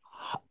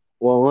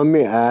 Well, let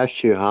me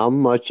ask you, how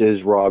much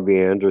is Robbie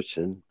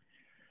Anderson?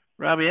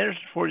 Robbie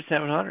Anderson,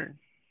 4,700.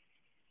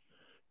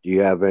 Do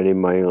you have any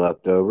money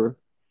left over?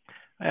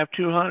 I have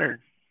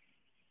 200.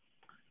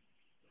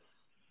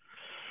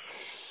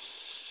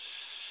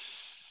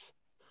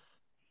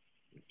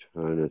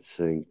 Trying to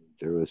think.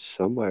 There was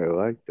somebody I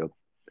liked up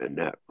in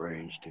that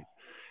range.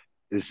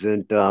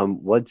 Isn't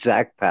what's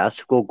Zach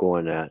Pascal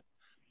going at?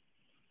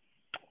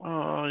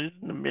 Oh, he's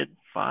in the mid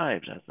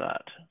fives, I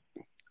thought.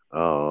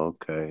 Oh,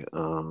 okay.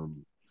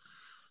 Trying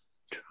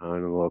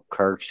to look.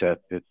 Kirk's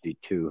at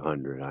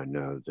 5,200. I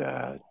know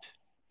that.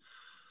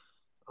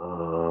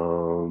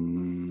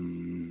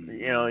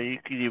 You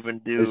could even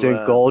do.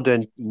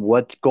 Isn't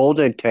what's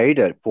Golden Tate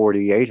at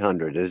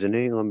 4,800? Isn't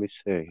he? Let me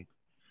see.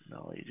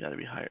 No, he's got to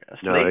be higher.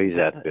 No, he's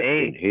at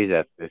 15. He's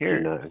at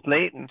 59. Here,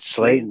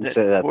 Slayton's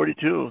at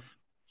 42.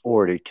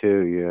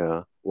 42,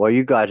 yeah. Well,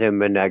 you got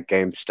him in that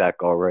game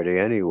stack already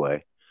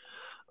anyway.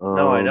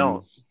 No, I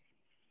don't.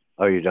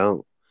 Oh, you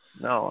don't?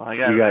 No, I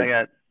got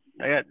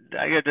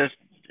just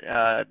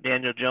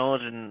Daniel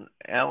Jones and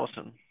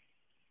Allison.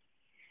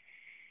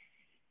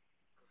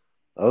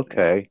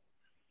 Okay.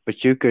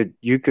 But you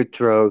could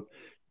throw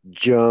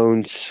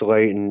Jones,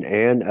 Slayton,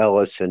 and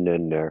Ellison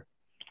in there.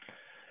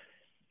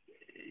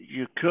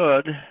 You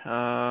could.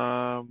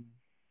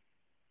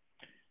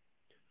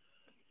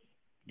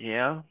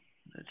 Yeah.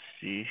 Let's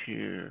see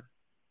here.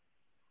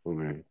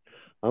 I'm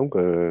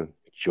going to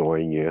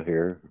join you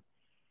here.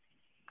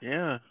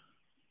 Yeah.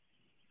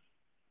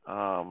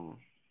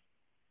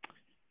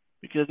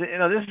 Because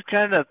this is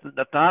kind of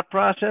the thought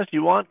process.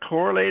 You want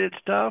correlated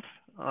stuff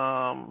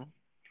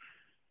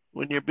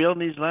when you're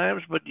building these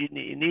labs, but you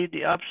need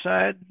the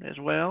upside as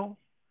well.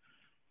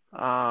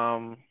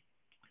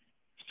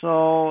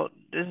 So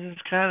this is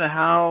kind of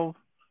how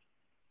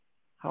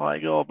I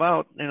go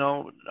about.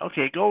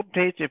 Okay, Golden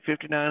Tate's at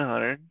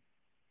 5,900.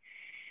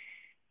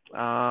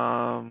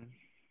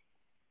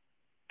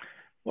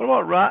 What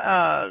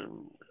about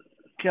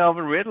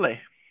Calvin Ridley?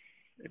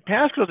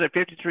 Pascal's at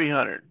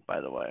 5,300,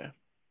 by the way.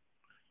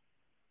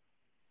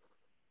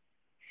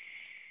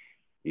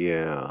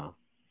 Yeah.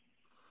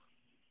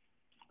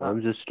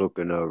 I'm just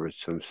looking over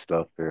some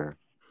stuff here.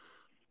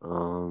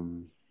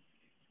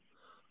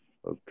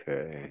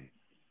 Okay.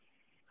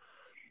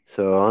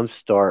 So I'm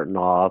starting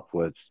off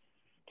with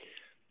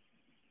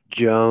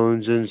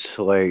Jones and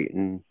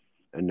Slayton,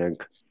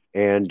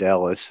 and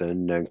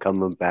Ellison, then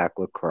coming back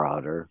with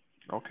Crowder.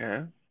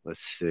 Okay.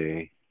 Let's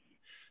see.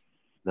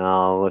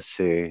 Now, let's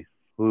see.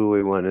 Who do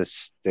we want to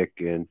stick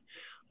in?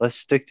 Let's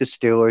stick the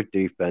Steelers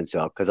defense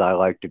out because I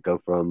like to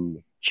go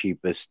from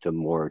cheapest to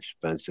more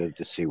expensive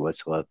to see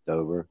what's left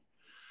over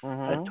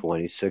at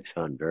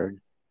 2,600.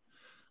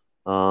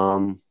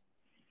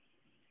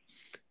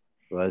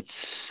 Let's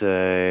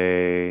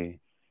say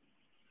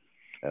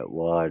at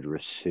wide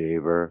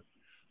receiver.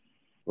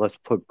 Let's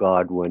put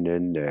Godwin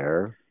in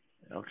there.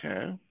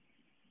 Okay.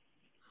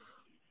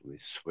 We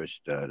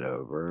switch that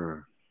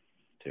over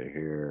to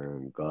here,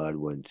 and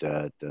Godwin's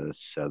at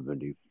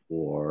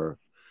 74.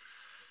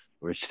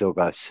 We still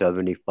got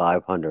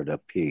 7,500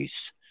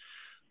 apiece.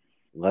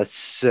 Let's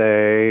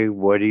say,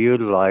 what do you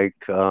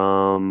like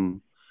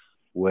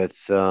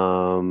with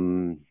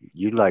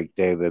you like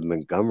David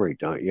Montgomery,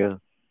 don't you?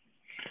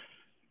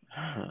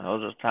 I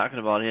was just talking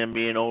about him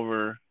being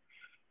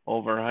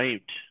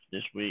overhyped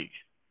this week.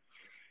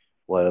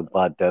 What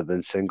about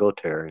Devin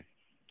Singletary?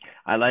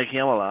 I like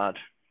him a lot.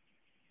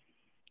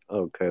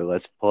 Okay,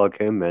 let's plug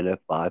him in at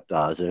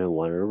 5,000 in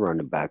one of the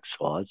running back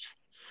slots.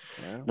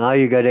 Okay. Now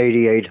you got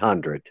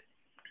 8,800.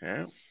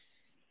 Okay.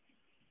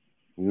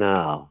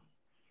 Now,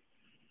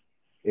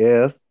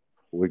 if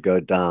we go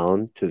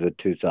down to the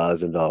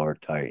 $2,000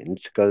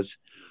 Titans, because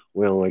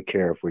we only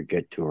care if we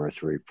get 2 or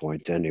 3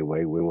 points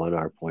anyway. We want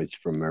our points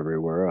from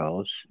everywhere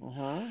else.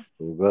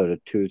 We'll go to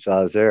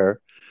 2,000 there.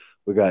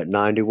 We got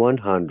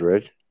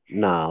 9,100.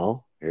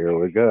 Now, here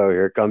we go.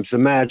 Here comes the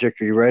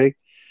magic. Are you ready?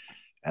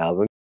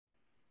 Alvin?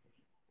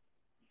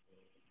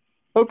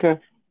 Okay.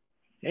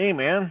 Hey,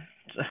 man.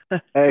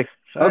 Hey.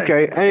 Sorry.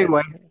 Okay.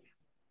 Anyway,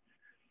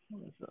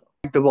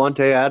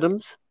 Devontae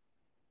Adams.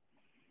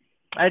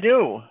 I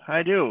do.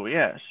 I do.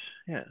 Yes.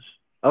 Yes.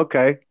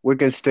 Okay, we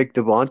can stick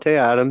Devontae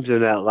Adams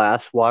in that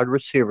last wide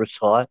receiver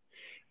slot,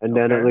 and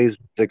then it Okay. leaves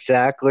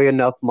exactly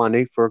enough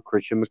money for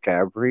Christian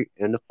McCaffrey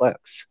in the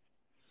flex.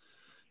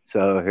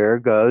 So here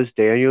goes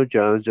Daniel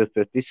Jones at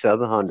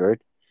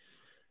 5,700,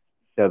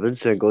 Devin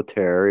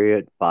Singletary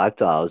at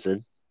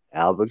 5,000,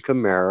 Alvin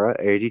Kamara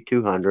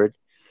 8,200,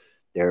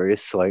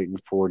 Darius Slayton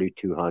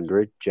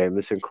 4,200,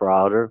 Jamison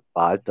Crowder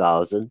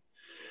 5,000,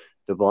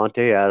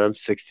 Devontae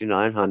Adams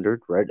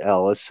 6,900, Red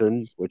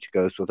Ellison, which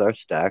goes with our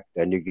stack.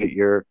 Then you get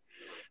your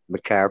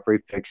McCaffrey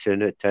picks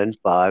in at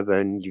 10-5,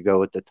 and you go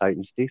with the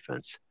Titans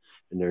defense.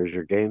 And there's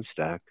your game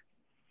stack.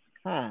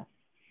 Hmm.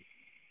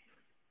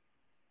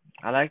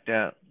 I like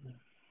that.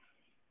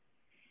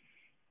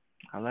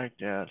 I like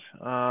that.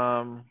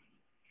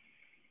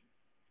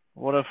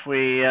 What if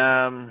we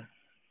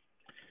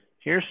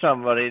here's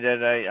somebody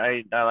that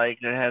I like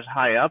that has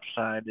high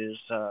upside is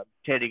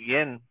Teddy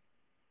Ginn.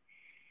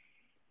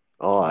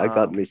 Oh, Um,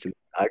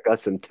 I got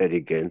some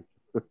Teddy Ginn.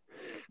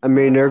 I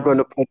mean, they're uh-huh. going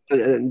to put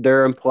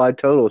their implied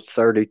total is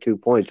 32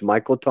 points.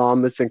 Michael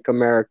Thomas and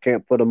Kamara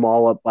can't put them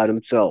all up by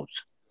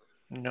themselves.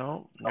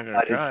 No, they're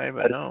gonna Somebody's, try,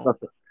 but no.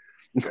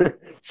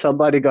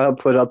 somebody got to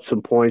put up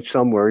some points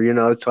somewhere.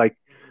 It's like,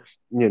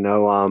 you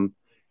know,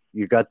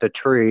 you got the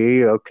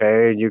tree,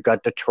 okay, and you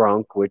got the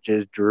trunk, which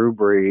is Drew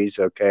Brees,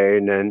 okay,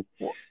 and then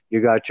Well,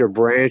 you got your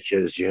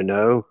branches.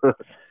 well,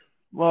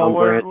 Some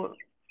branches well,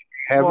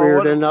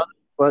 heavier than others,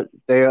 but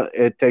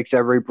it takes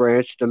every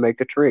branch to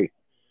make a tree.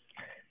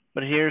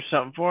 but here's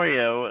something for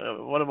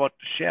you. What about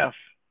the chef?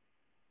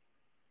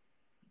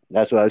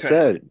 That's what I Tra-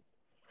 said.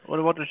 what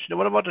about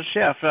the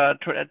chef?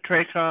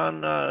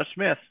 Traycon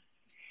Smith.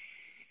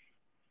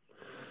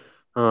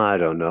 Oh, I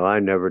don't know. I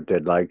never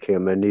did like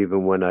him, and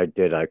even when I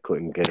did, I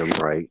couldn't get him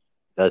right.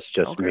 That's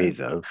just me, Okay,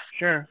 though.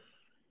 sure.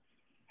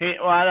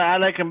 I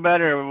like him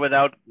better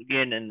without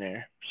getting in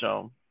there.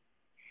 So,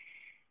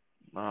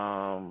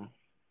 um,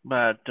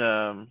 but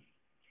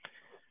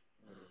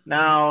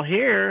now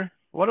here,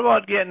 what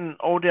about getting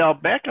Odell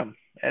Beckham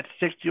at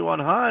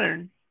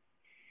 6,100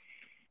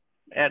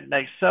 at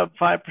like sub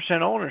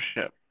 5%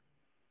 ownership?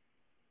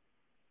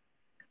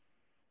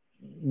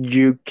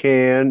 You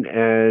can,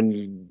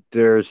 and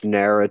there's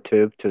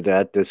narrative to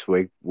that this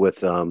week with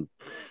them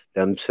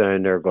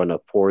saying they're going to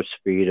force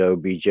feed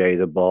OBJ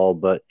the ball,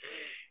 but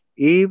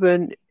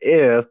even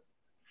if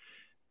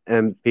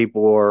and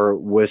people are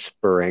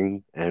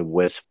whispering and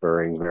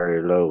whispering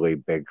very lowly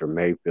Baker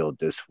Mayfield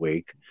this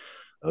week,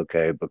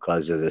 okay,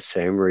 because of the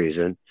same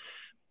reason.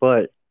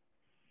 But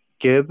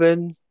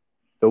given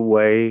the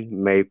way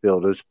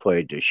Mayfield has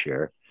played this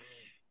year,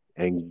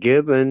 and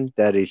given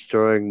that he's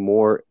throwing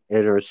more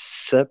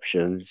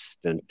interceptions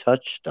than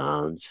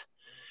touchdowns,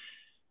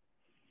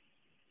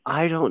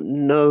 I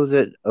don't know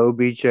that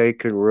OBJ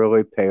can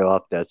really pay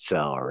off that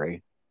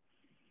salary.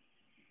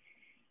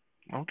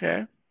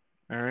 Okay,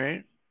 all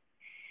right.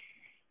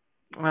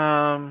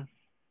 Um,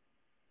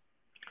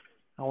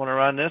 I want to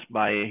run this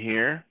by you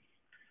here.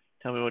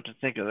 Tell me what to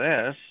think of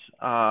this.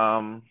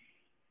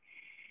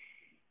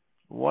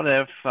 What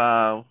if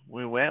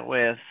we went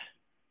with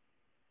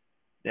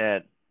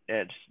that?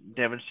 It's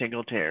Devin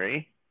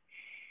Singletary.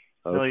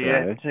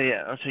 Okay.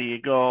 So you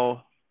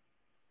go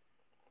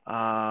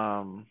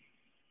um,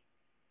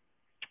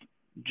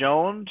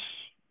 Jones,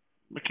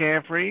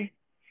 McCaffrey,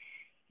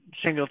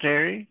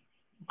 Singletary,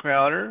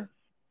 Crowder,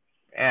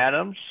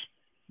 Adams,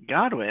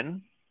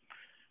 Godwin,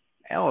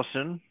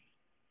 Ellison,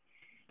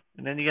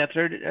 and then you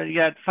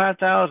got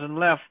 5,000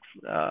 left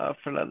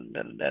for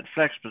that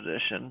flex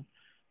position,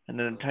 and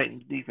then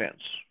Titans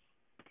defense.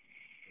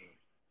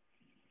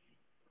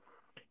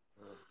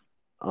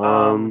 Um,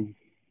 Um,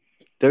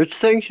 there's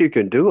things you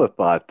can do with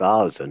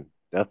 5,000,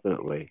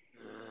 definitely.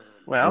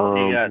 well,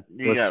 you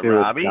Let's got see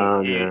what's Robbie,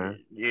 down there.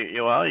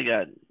 you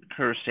got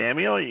Curtis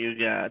Samuel, you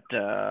got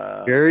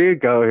Here you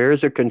go.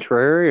 Here's a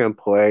contrarian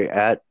play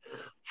at,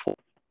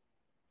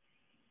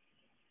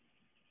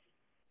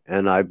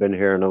 and I've been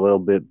hearing a little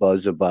bit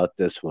buzz about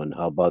this one.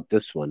 How about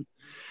this one?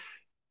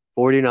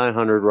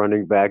 4,900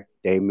 running back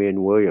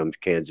Damian Williams,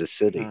 Kansas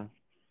City, hmm,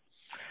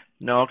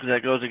 no, because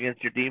that goes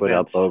against your put defense.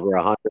 up over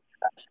 100.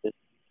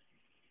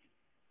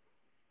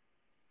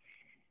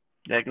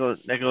 That goes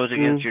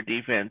against Hmm. your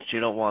defense. You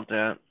don't want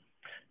that.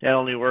 That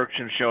only works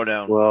in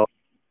showdown. Well,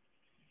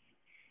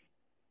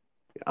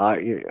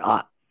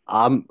 I,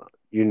 I'm,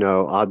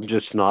 I'm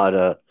just not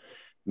a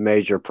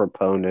major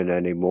proponent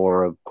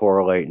anymore of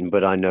correlating,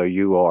 but I know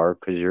you are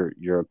because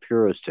you're a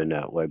purist in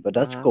that way. But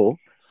that's Uh-huh. cool.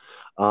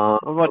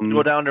 What about to go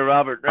Um, down to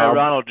how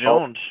Ronald about,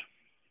 Jones?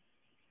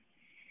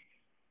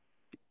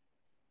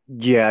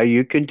 yeah,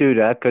 you can do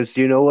that because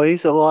you know what?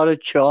 He's a lot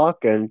of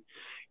chalk, and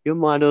you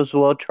might as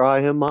well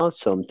try him out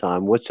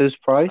sometime. What's his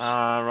price?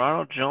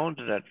 Ronald Jones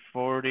is at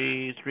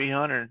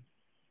 4,300.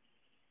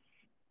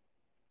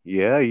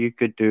 Yeah, you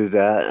could do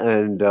that,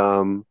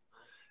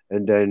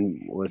 and then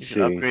You let's should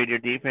see. upgrade your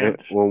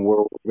defense. When we're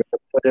gonna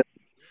put it.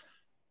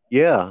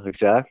 Yeah,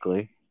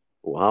 exactly.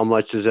 Well, how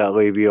much does that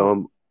leave you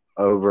on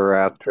over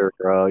after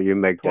you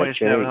make that 2,700.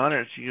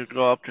 change? So you could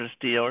go up to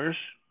the Steelers.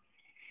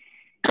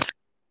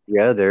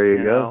 Yeah, there you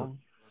You go.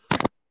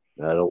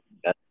 know.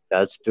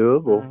 That's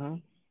doable,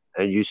 Mhm.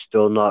 and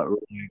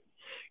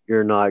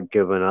you're not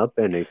giving up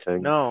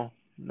anything. No,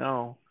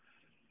 no.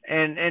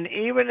 And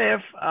even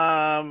if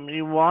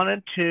you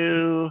wanted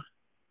to,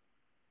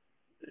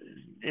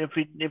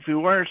 if we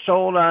weren't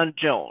sold on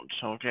Jones,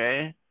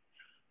 okay,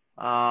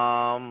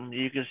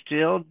 you could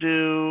still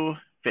do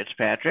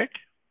Fitzpatrick.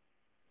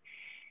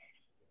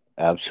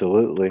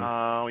 Absolutely.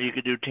 You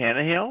could do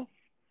Tannehill.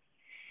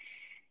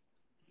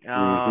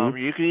 Hmm.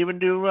 You could even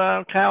do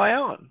Kyle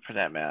Allen for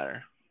that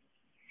matter.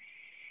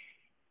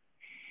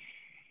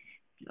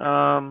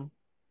 Um,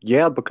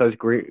 Yeah, because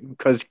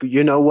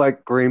you know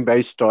what, Green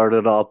Bay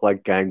started off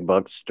like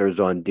gangbusters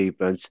on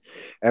defense.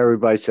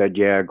 Everybody said,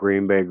 "Yeah,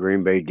 Green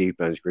Bay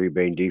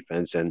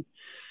defense," and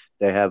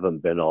they haven't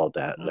been all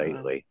that uh,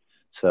 lately.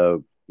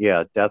 So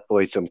yeah,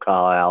 definitely some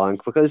Kyle Allen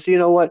because you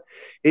know what,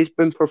 he's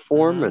been mhm,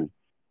 performing.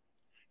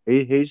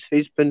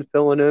 He's been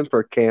filling in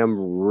for Cam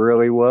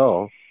really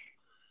well.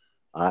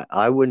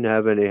 I wouldn't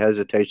have any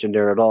hesitation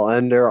there at all,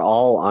 and they're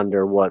all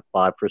under what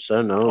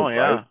 5% oh owned,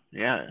 right? yeah,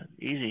 yeah,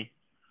 easy.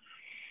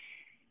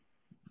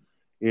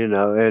 You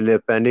know, and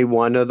if any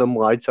one of them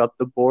lights up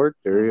the board,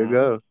 there you Mhm.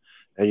 go.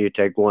 And you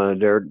take one of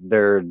their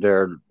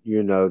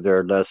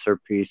lesser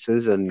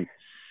pieces, and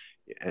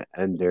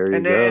there you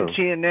And go.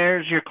 see, and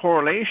there's your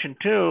correlation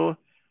too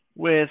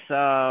with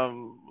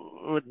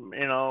McCaffrey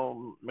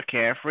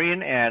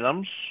and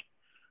Adams,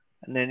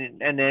 and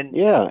then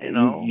Yeah, you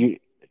know,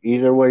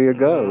 either way you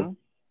go. mhm,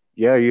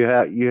 Yeah,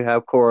 you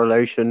have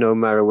correlation no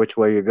matter which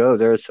way you go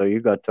there, so you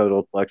got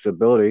total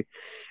flexibility,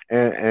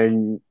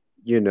 and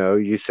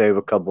you save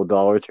a couple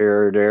dollars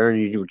here or there,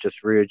 and you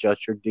just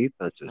readjust your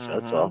defenses.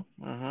 That's mhm, all.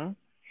 mhm,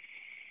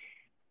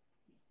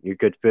 You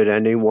could fit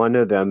any one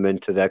of them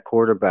into that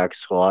quarterback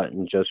slot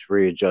and just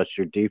readjust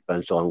your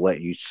defense on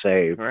what you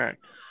save.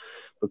 correct.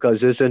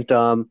 Because isn't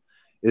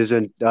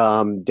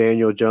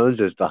Daniel Jones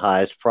is the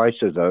highest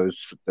price of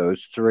those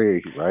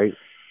three, right?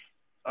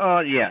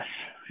 Yes,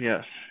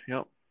 yes,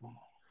 yep.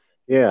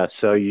 Yeah,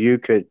 so you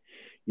could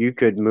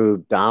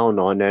move down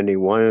on any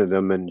one of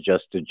them and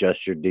just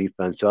adjust your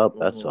defense up.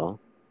 That's Hmm. all.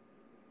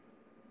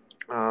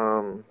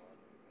 Um,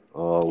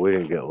 Oh, we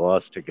didn't get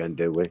lost again,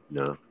 did we?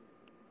 No.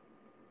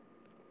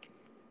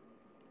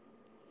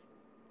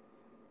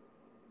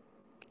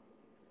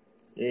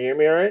 you hear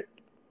me all right?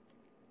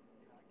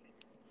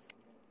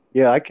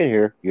 Yeah, I can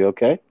hear. You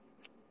okay?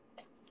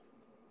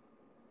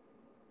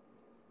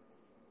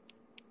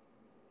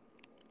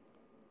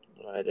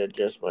 I did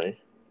adjust my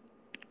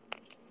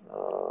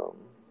um,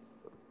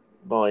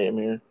 volume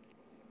here.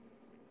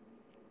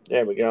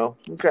 There we go.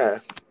 Okay.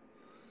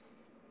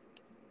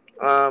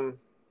 Um,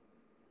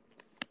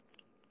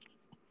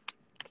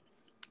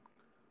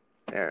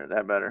 there,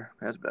 that better.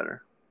 That's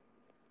better.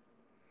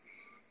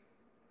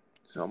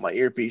 So my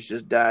earpiece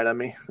just died on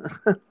me.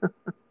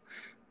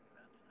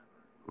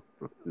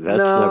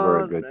 That's never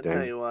a No, good I tell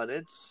thing. you what,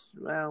 it's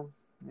well,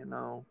 you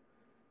know,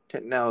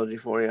 technology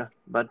for you.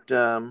 But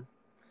like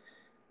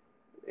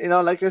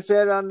I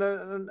said on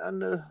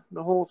the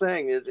whole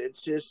thing,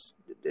 it's just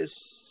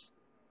this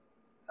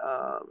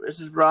this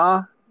is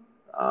raw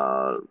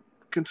uh,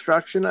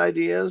 construction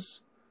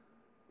ideas,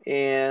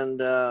 and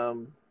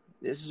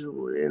this is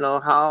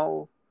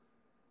how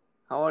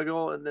I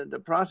go the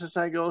process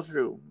I go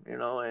through, and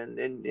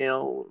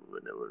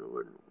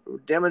we're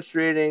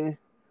demonstrating,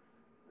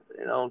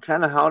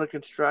 kind of how to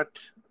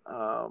construct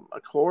a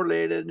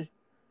correlated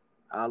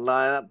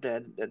lineup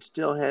that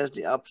still has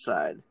the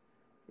upside,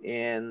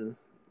 and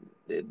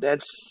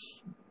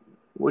that's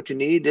what you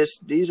need.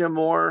 These are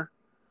more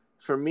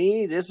for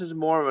me. This is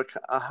more of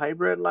a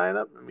hybrid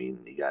lineup. I mean,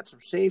 you got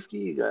some safety,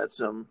 you got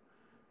some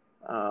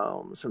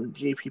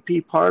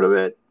GPP part of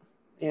it.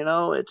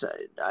 It's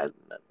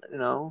you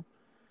know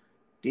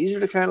these are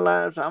the kind of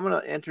lineups I'm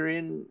going to enter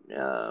in,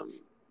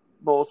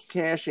 both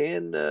cash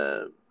and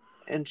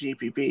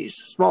GPPs,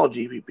 small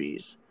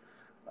GPPs.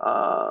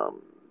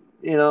 Um,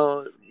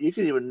 you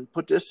could even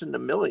put this in the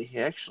millie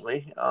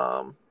actually.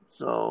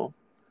 So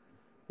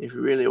if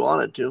you really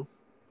wanted to.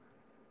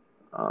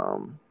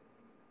 Um,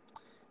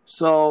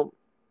 so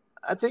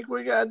I think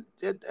we got.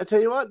 I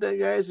tell you what, then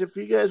guys, if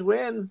you guys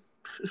win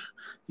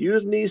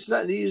using these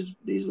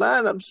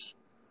lineups,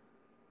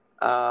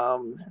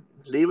 um,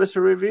 leave us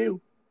a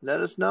review. Let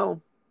us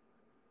know.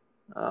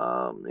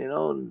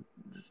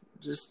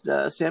 Just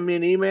send me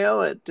an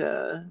email at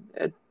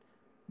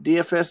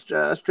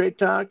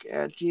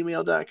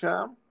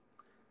dfsstraighttalk@gmail.com.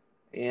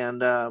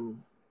 And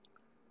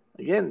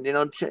again,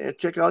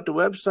 check out the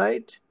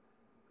website,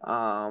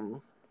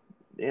 um,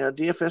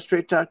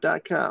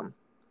 dfsstraighttalk.com.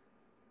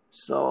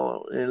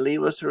 So, and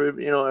leave us a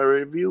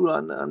review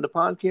on the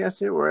podcast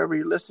here, wherever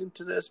you're listening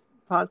to this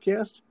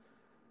podcast.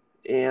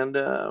 And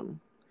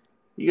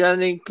you got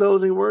any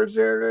closing words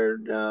there,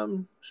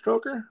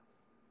 Stroker?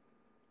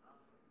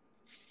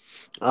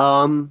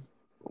 Um,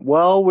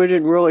 Well, we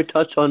didn't really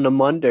touch on the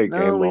Monday No,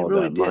 game we all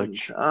really that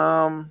didn't. much.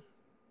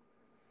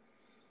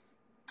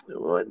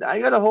 I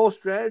got a whole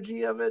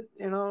strategy of it,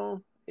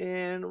 and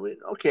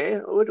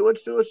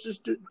let's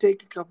just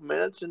take a couple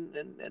minutes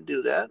and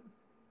do that.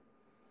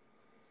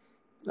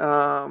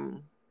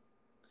 Um,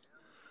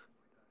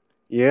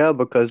 Yeah,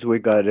 because we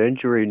got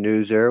injury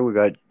news there. We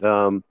got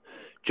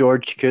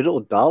George Kittle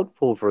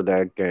doubtful for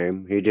that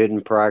game. He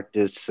didn't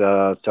practice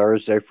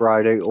Thursday,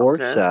 Friday, or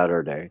okay,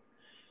 Saturday.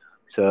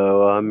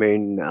 So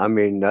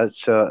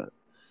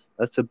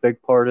that's a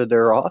big part of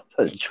their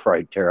offense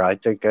right there. I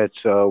think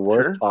that's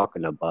worth sure.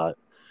 talking about.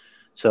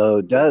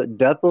 So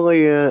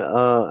definitely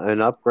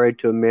an upgrade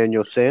to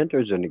Emmanuel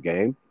Sanders in the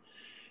game,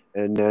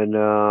 and then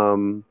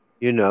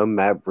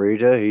Matt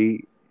Breida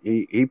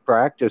he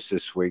practiced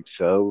this week,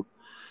 so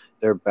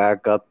they're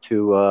back up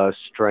to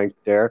strength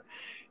there.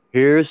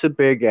 Here's a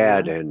big Yeah.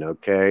 add-in,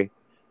 okay?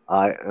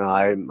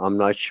 I'm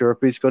not sure if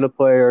he's going to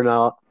play or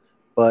not,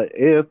 but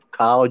if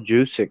Kyle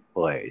Jusic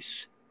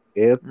plays,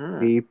 if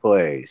Mm, he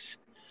plays,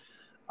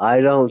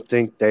 I don't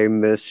think they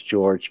miss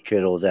George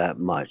Kittle that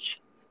much.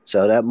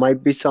 So that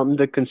might be something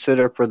to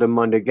consider for the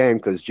Monday game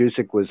because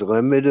Jusic was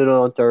limited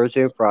on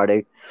Thursday and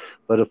Friday,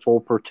 but a full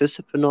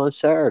participant on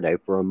Saturday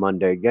for a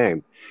Monday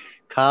game.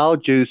 Kyle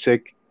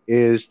Jusic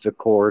is the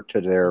core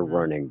to their mm-hmm,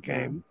 running mm-hmm.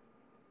 game,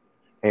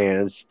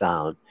 hands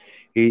down.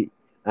 He,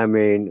 I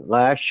mean,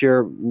 last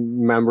year,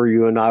 remember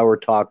you and I were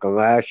talking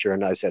last year,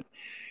 and I said,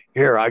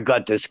 "Here, I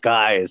got this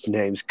guy. His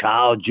name's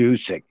Kyle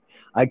Jusic.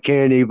 I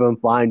can't even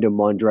find him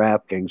on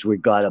DraftKings. We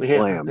got to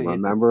play Yeah, him." yeah.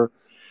 Remember?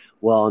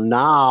 Well,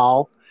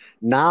 now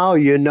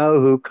you know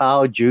who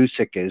Kyle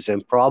Jusic is,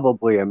 and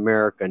probably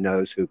America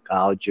knows who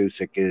Kyle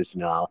Jusic is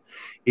now.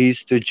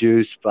 He's the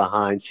juice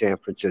behind San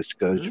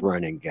Francisco's Mm-hmm.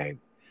 running game.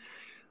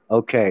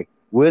 Okay,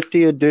 with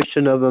the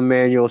addition of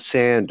Emmanuel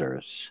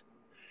Sanders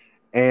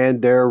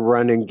and their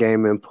running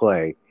game in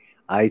play,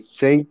 I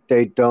think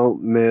they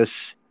don't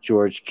miss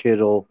George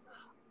Kittle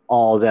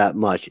all that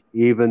much,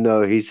 even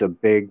though he's a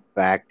big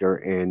factor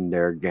in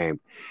their game.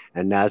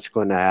 And that's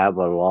going to have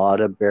a lot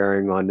of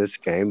bearing on this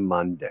game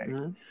Monday.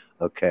 Mm-hmm.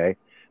 Okay.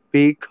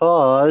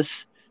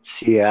 Because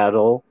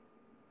Seattle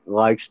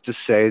likes to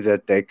say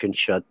that they can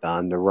shut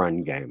down the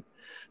run game.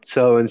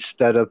 So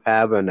instead of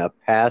having a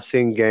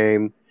passing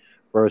game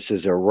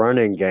versus a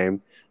running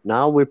game,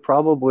 now we're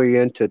probably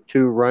into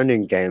two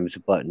running games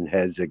butting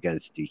heads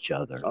against each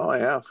other. Oh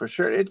yeah, for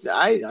sure.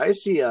 I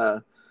see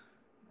a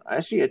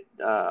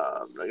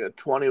like a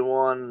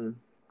 21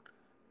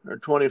 or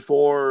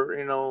 24,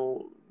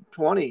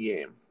 20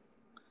 game.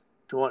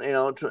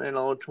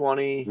 20,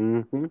 20,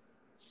 Hmm.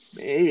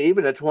 maybe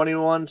even a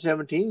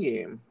 21-17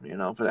 game,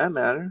 for that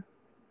matter.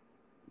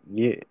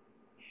 Yeah,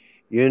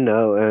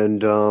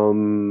 and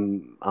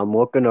I'm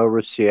looking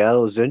over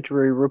Seattle's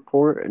injury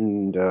report,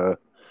 and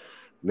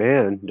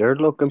man, they're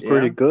looking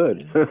pretty Yeah.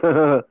 good.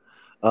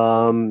 Yeah.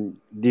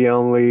 The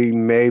only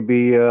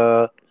maybe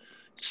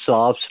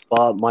soft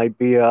spot might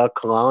be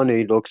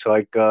Kalani. Looks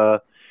like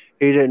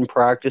he didn't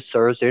practice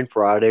Thursday and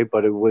Friday,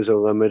 but it was a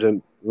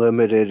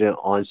limited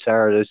on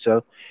Saturday,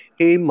 so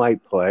he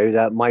might play.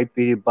 That might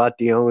be about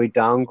the only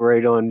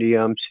downgrade on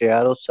the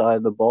Seattle side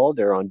of the ball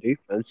there on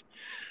defense.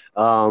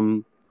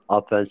 Um,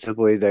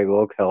 Offensively, they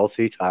look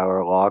healthy.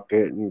 Tyler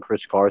Lockett and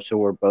Chris Carson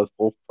were both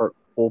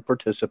full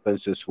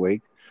participants this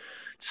week.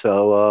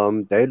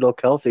 So they look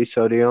healthy.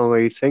 So the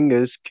only thing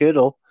is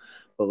Kittle.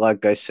 But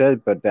like I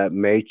said, but that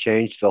may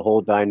change the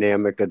whole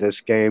dynamic of this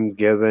game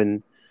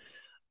given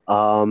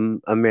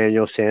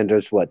Emmanuel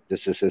Sanders, what,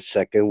 this is his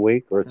second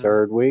week or Mm-hmm.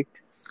 third week?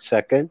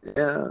 Second?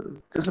 Yeah.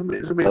 This will be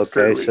his third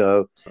Okay, week.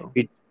 so So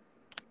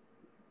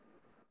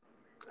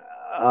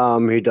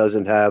he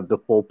doesn't have the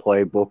full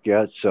playbook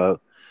yet, so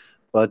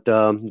but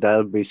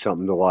that'll be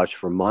something to watch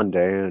for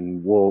Monday,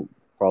 and we'll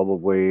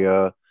probably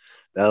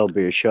that'll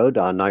be a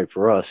showdown night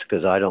for us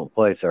because I don't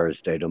play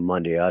Thursday to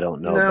Monday. I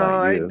don't know no,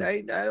 about you.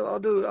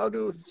 I'll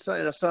do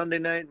a Sunday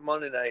night,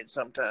 Monday night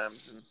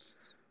sometimes,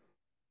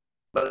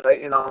 but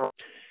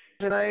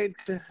tonight,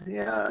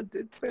 yeah,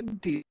 it's been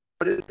decent,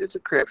 but it's a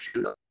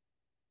crapshoot.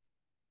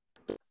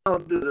 I'll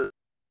do the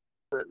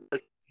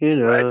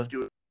You Reds know.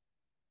 do it.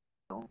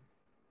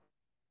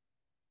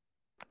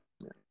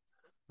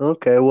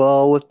 Okay,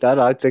 well, with that,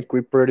 I think we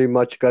pretty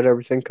much got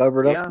everything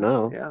covered up Yeah,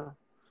 now. yeah.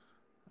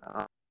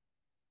 Uh,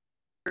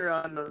 here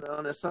on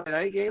the Sunday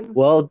night game.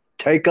 Well,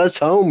 take us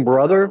home,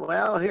 brother.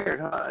 Well, here,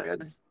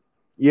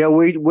 Yeah,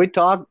 we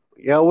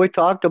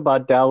talked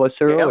about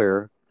Dallas yep.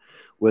 earlier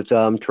with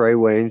Trey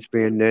Waynes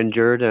being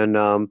injured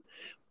and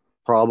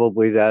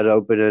probably that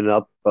opening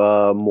up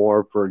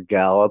more for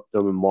Gallup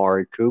than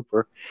Amari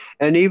Cooper.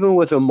 And even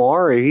with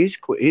Amari,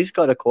 he's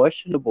got a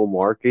questionable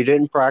mark. He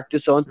didn't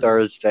practice on Mm-hmm.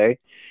 Thursday.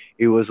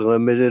 He was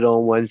limited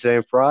on Wednesday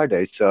and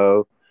Friday.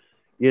 So,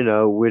 we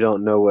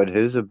don't know what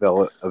his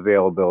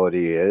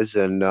availability is.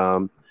 And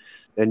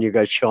then you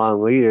got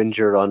Sean Lee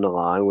injured on the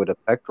line with a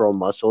pectoral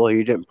muscle.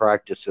 He didn't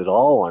practice at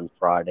all on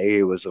Friday.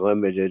 He was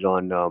limited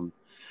on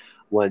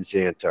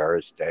Wednesday and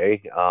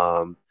Thursday.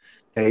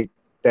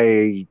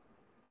 They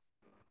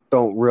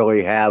don't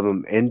really have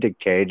him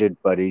indicated,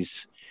 but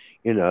he's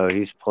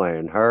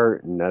playing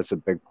hurt, and that's a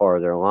big part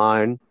of their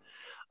line.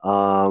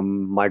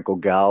 Michael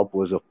Gallup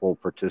was a full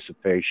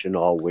participation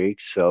all week,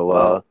 so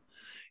Well,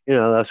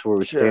 that's where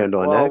we sure. stand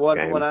on Well, that what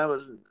game. I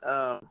was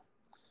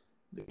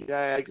the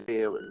guy I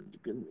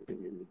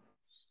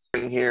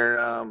bring here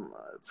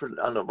for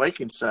on the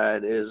Viking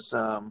side is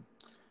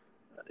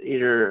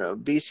either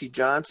BC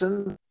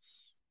Johnson,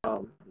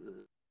 um,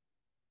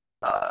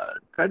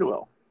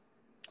 Treadwell.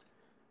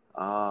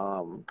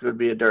 Could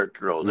be a dirt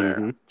throw there.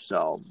 Mm-hmm.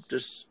 So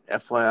just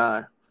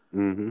FYI.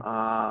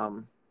 Mm-hmm.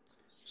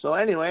 So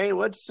anyway,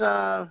 let's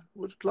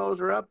close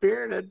her up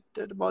here.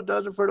 That about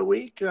does it for the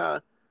week. I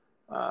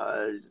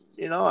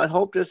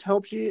hope this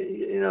helps you.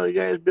 You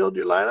guys build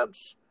your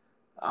lineups.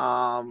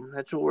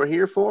 That's what we're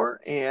here for.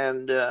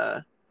 And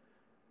I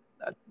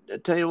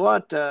tell you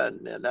what,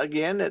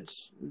 again,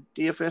 it's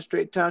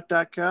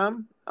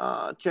dfsstraighttalk.com.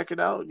 Check it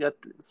out. We got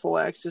full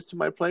access to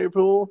my player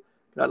pool.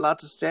 Got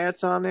lots of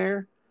stats on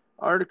there,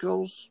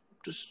 articles,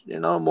 just,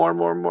 more and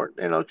more and more,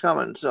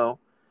 coming. So,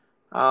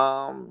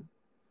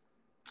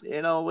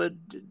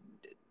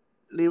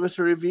 leave us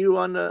a review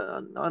on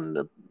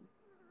the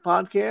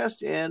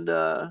podcast and,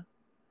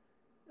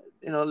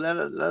 let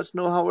us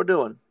know how we're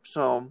doing.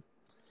 So,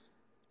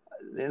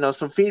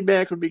 some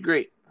feedback would be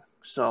great.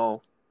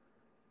 So,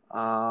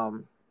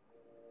 and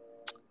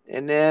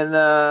then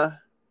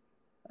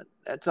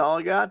that's all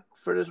I got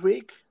for this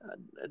week.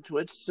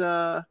 It's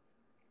good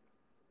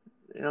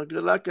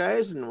luck,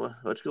 guys, and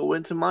let's go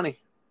win some money.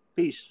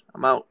 Peace.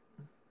 I'm out.